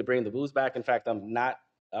saying we need to bring the Woos back. In fact, I'm not.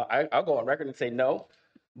 I'll go on record and say no.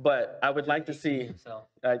 But I would like to see.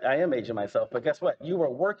 I am aging myself. But guess what? You were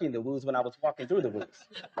working the Woos when I was walking through the Woos.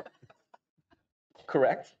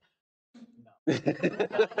 Correct?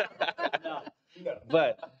 No.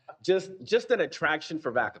 But just an attraction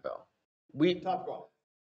for Vacaville.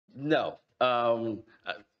 No.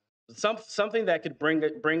 Something that could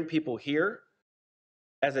bring people here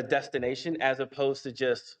as a destination, as opposed to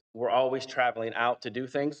just we're always traveling out to do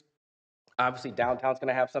things. Obviously, downtown's going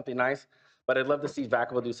to have something nice, but I'd love to see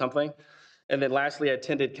Vacaville do something. And then lastly, I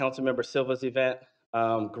attended Councilmember Silva's event.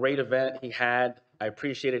 Great event he had. I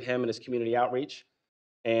appreciated him and his community outreach.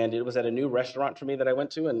 And it was at a new restaurant for me that I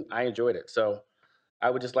went to, and I enjoyed it. So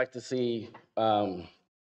I would just like to see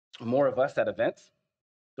more of us at events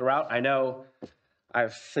throughout. I know I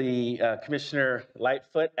see Commissioner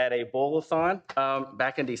Lightfoot at a bowl-a-thon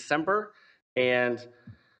back in December, and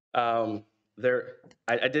I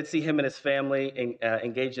did see him and his family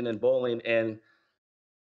engaging in bowling, and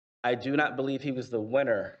I do not believe he was the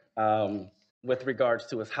winner with regards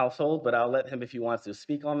to his household, but I'll let him, if he wants to,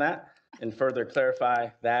 speak on that and further clarify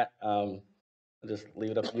that. I'll just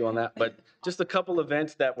leave it up to you on that. But just a couple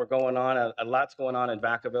events that were going on. A lot's going on in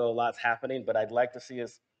Vacaville, a lot's happening, but I'd like to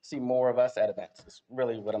see more of us at events. It's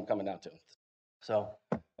really what I'm coming down to. So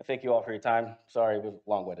I thank you all for your time. Sorry, it was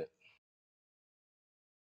long-winded.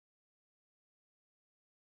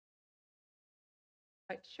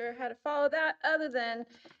 quite sure how to follow that, other than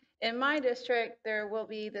in my district, there will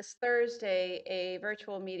be this Thursday a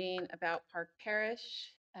virtual meeting about Park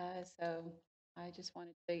Parish. So I just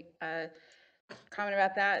wanted to comment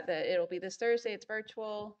about that it'll be this Thursday. It's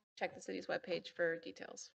virtual. Check the city's webpage for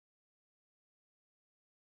details.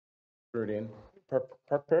 Rudian,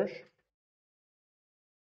 Park Parish?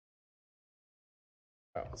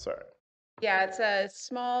 Oh, sorry. Yeah, it's a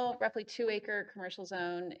small, roughly 2-acre commercial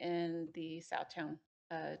zone in the Southtown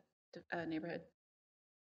neighborhood.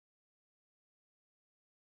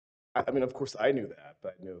 I mean, of course, I knew that,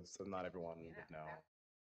 but I knew so not everyone would know.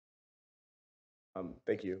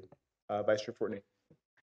 Thank you. Vice Chair Fortney.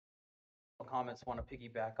 Comments, want to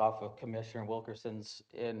piggyback off of Commissioner Wilkerson's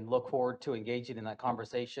and look forward to engaging in that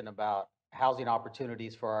conversation about housing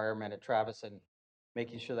opportunities for our airmen at Travis and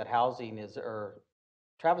making sure that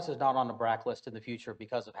Travis is not on the blacklist in the future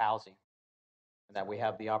because of housing. And that we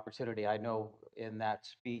have the opportunity. I know in that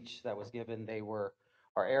speech that was given,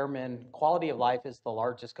 our airmen, quality of life is the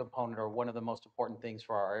largest component or one of the most important things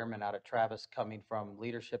for our airmen out of Travis coming from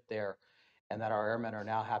leadership there. And that our airmen are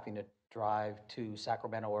now having to drive to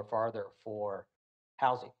Sacramento or farther for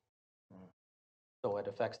housing. So it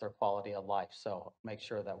affects their quality of life. So make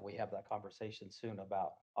sure that we have that conversation soon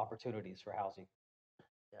about opportunities for housing.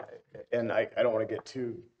 Yeah, and I don't want to get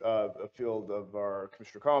too afield of our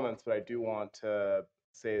commissioner comments, but I do want to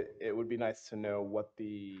say it would be nice to know what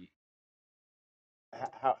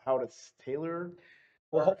how to tailor.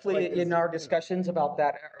 Well, hopefully like, in our discussions about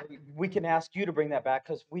that, we can ask you to bring that back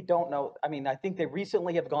because we don't know. I mean, I think they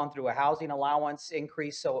recently have gone through a housing allowance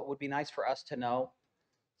increase, so it would be nice for us to know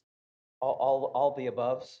all the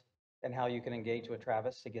aboves and how you can engage with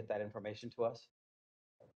Travis to get that information to us.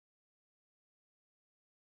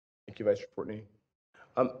 Thank you, Vice Chair Fortney.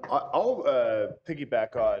 I'll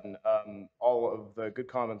piggyback on all of the good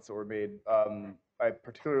comments that were made. I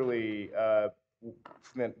particularly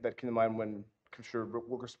that came to mind when Commissioner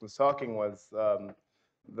Wilkerson was talking was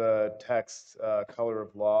the text "Color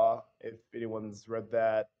of Law." If anyone's read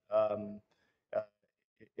that,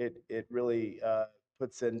 it really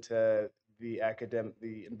puts into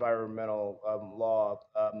the environmental law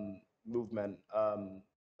movement.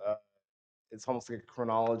 It's almost like a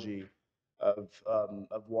chronology of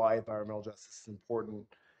why environmental justice is important,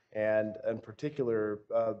 and in particular,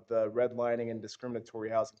 the redlining and discriminatory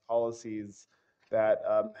housing policies that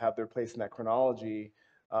have their place in that chronology.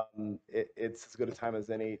 It's as good a time as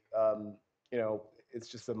any. You know, it's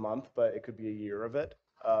just a month, but it could be a year of it.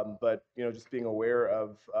 But you know, just being aware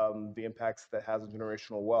of the impacts that has on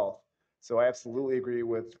generational wealth. So I absolutely agree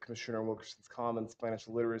with Commissioner Wilkerson's comments.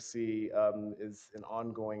 Financial literacy is an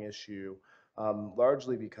ongoing issue,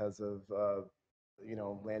 largely because of you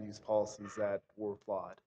know, land use policies that were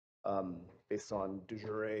flawed based on de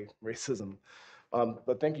jure racism.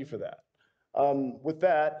 But thank you for that. With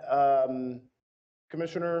that,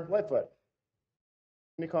 Commissioner Lightfoot,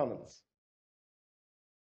 any comments?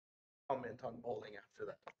 Comment on bowling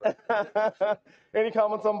after that. Any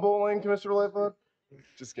comments on bowling, Commissioner Lightfoot?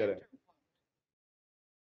 Just kidding.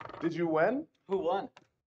 Did you win? Who won?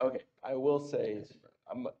 Okay, I will say,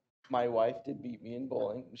 my wife did beat me in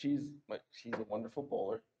bowling. She's a wonderful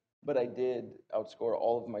bowler, but I did outscore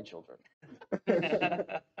all of my children.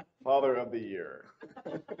 Father of the year.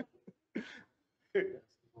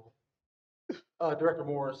 Director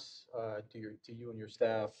Morris, to you and your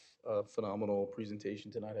staff, phenomenal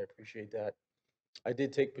presentation tonight. I appreciate that. I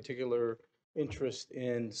did take particular interest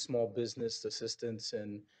in small business assistance,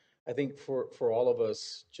 and I think for all of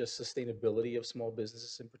us, just sustainability of small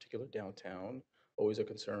businesses, in particular downtown, always a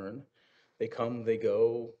concern. They come, they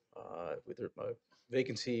go. With their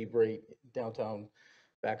vacancy rate downtown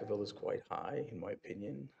Vacaville is quite high, in my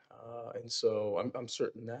opinion, and so I'm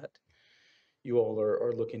certain that you all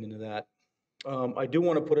are looking into that. I do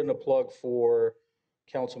want to put in a plug for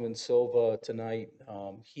Councilman Silva tonight.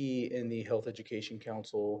 He and the Health Education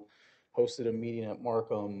Council hosted a meeting at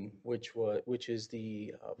Markham, which is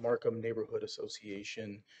the Markham Neighborhood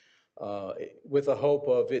Association, with a hope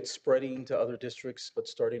of it spreading to other districts, but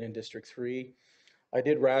starting in District 3. I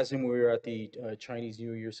did razz him. We were at the Chinese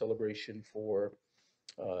New Year celebration for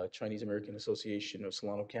Chinese American Association of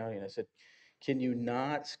Solano County, and I said, can you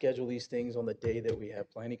not schedule these things on the day that we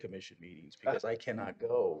have planning commission meetings? Because I cannot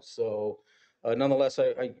go. So nonetheless,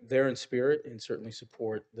 they're in spirit and certainly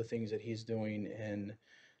support the things that he's doing, and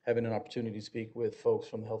having an opportunity to speak with folks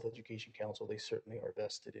from the Health Education Council. They certainly are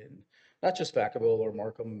vested in not just Vacaville or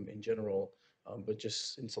Markham in general, but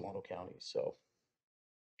just in Solano County. So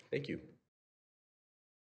thank you.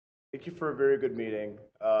 Thank you for a very good meeting.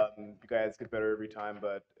 You guys get better every time,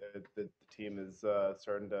 but the team is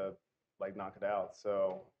starting to like knock it out.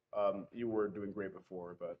 So you were doing great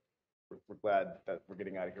before, but we're glad that we're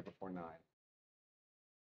getting out of here before 9.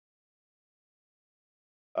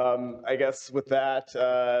 I guess with that,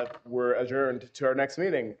 we're adjourned to our next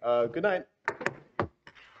meeting. Good night.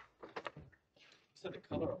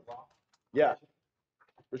 Yeah.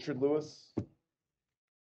 Richard Lewis.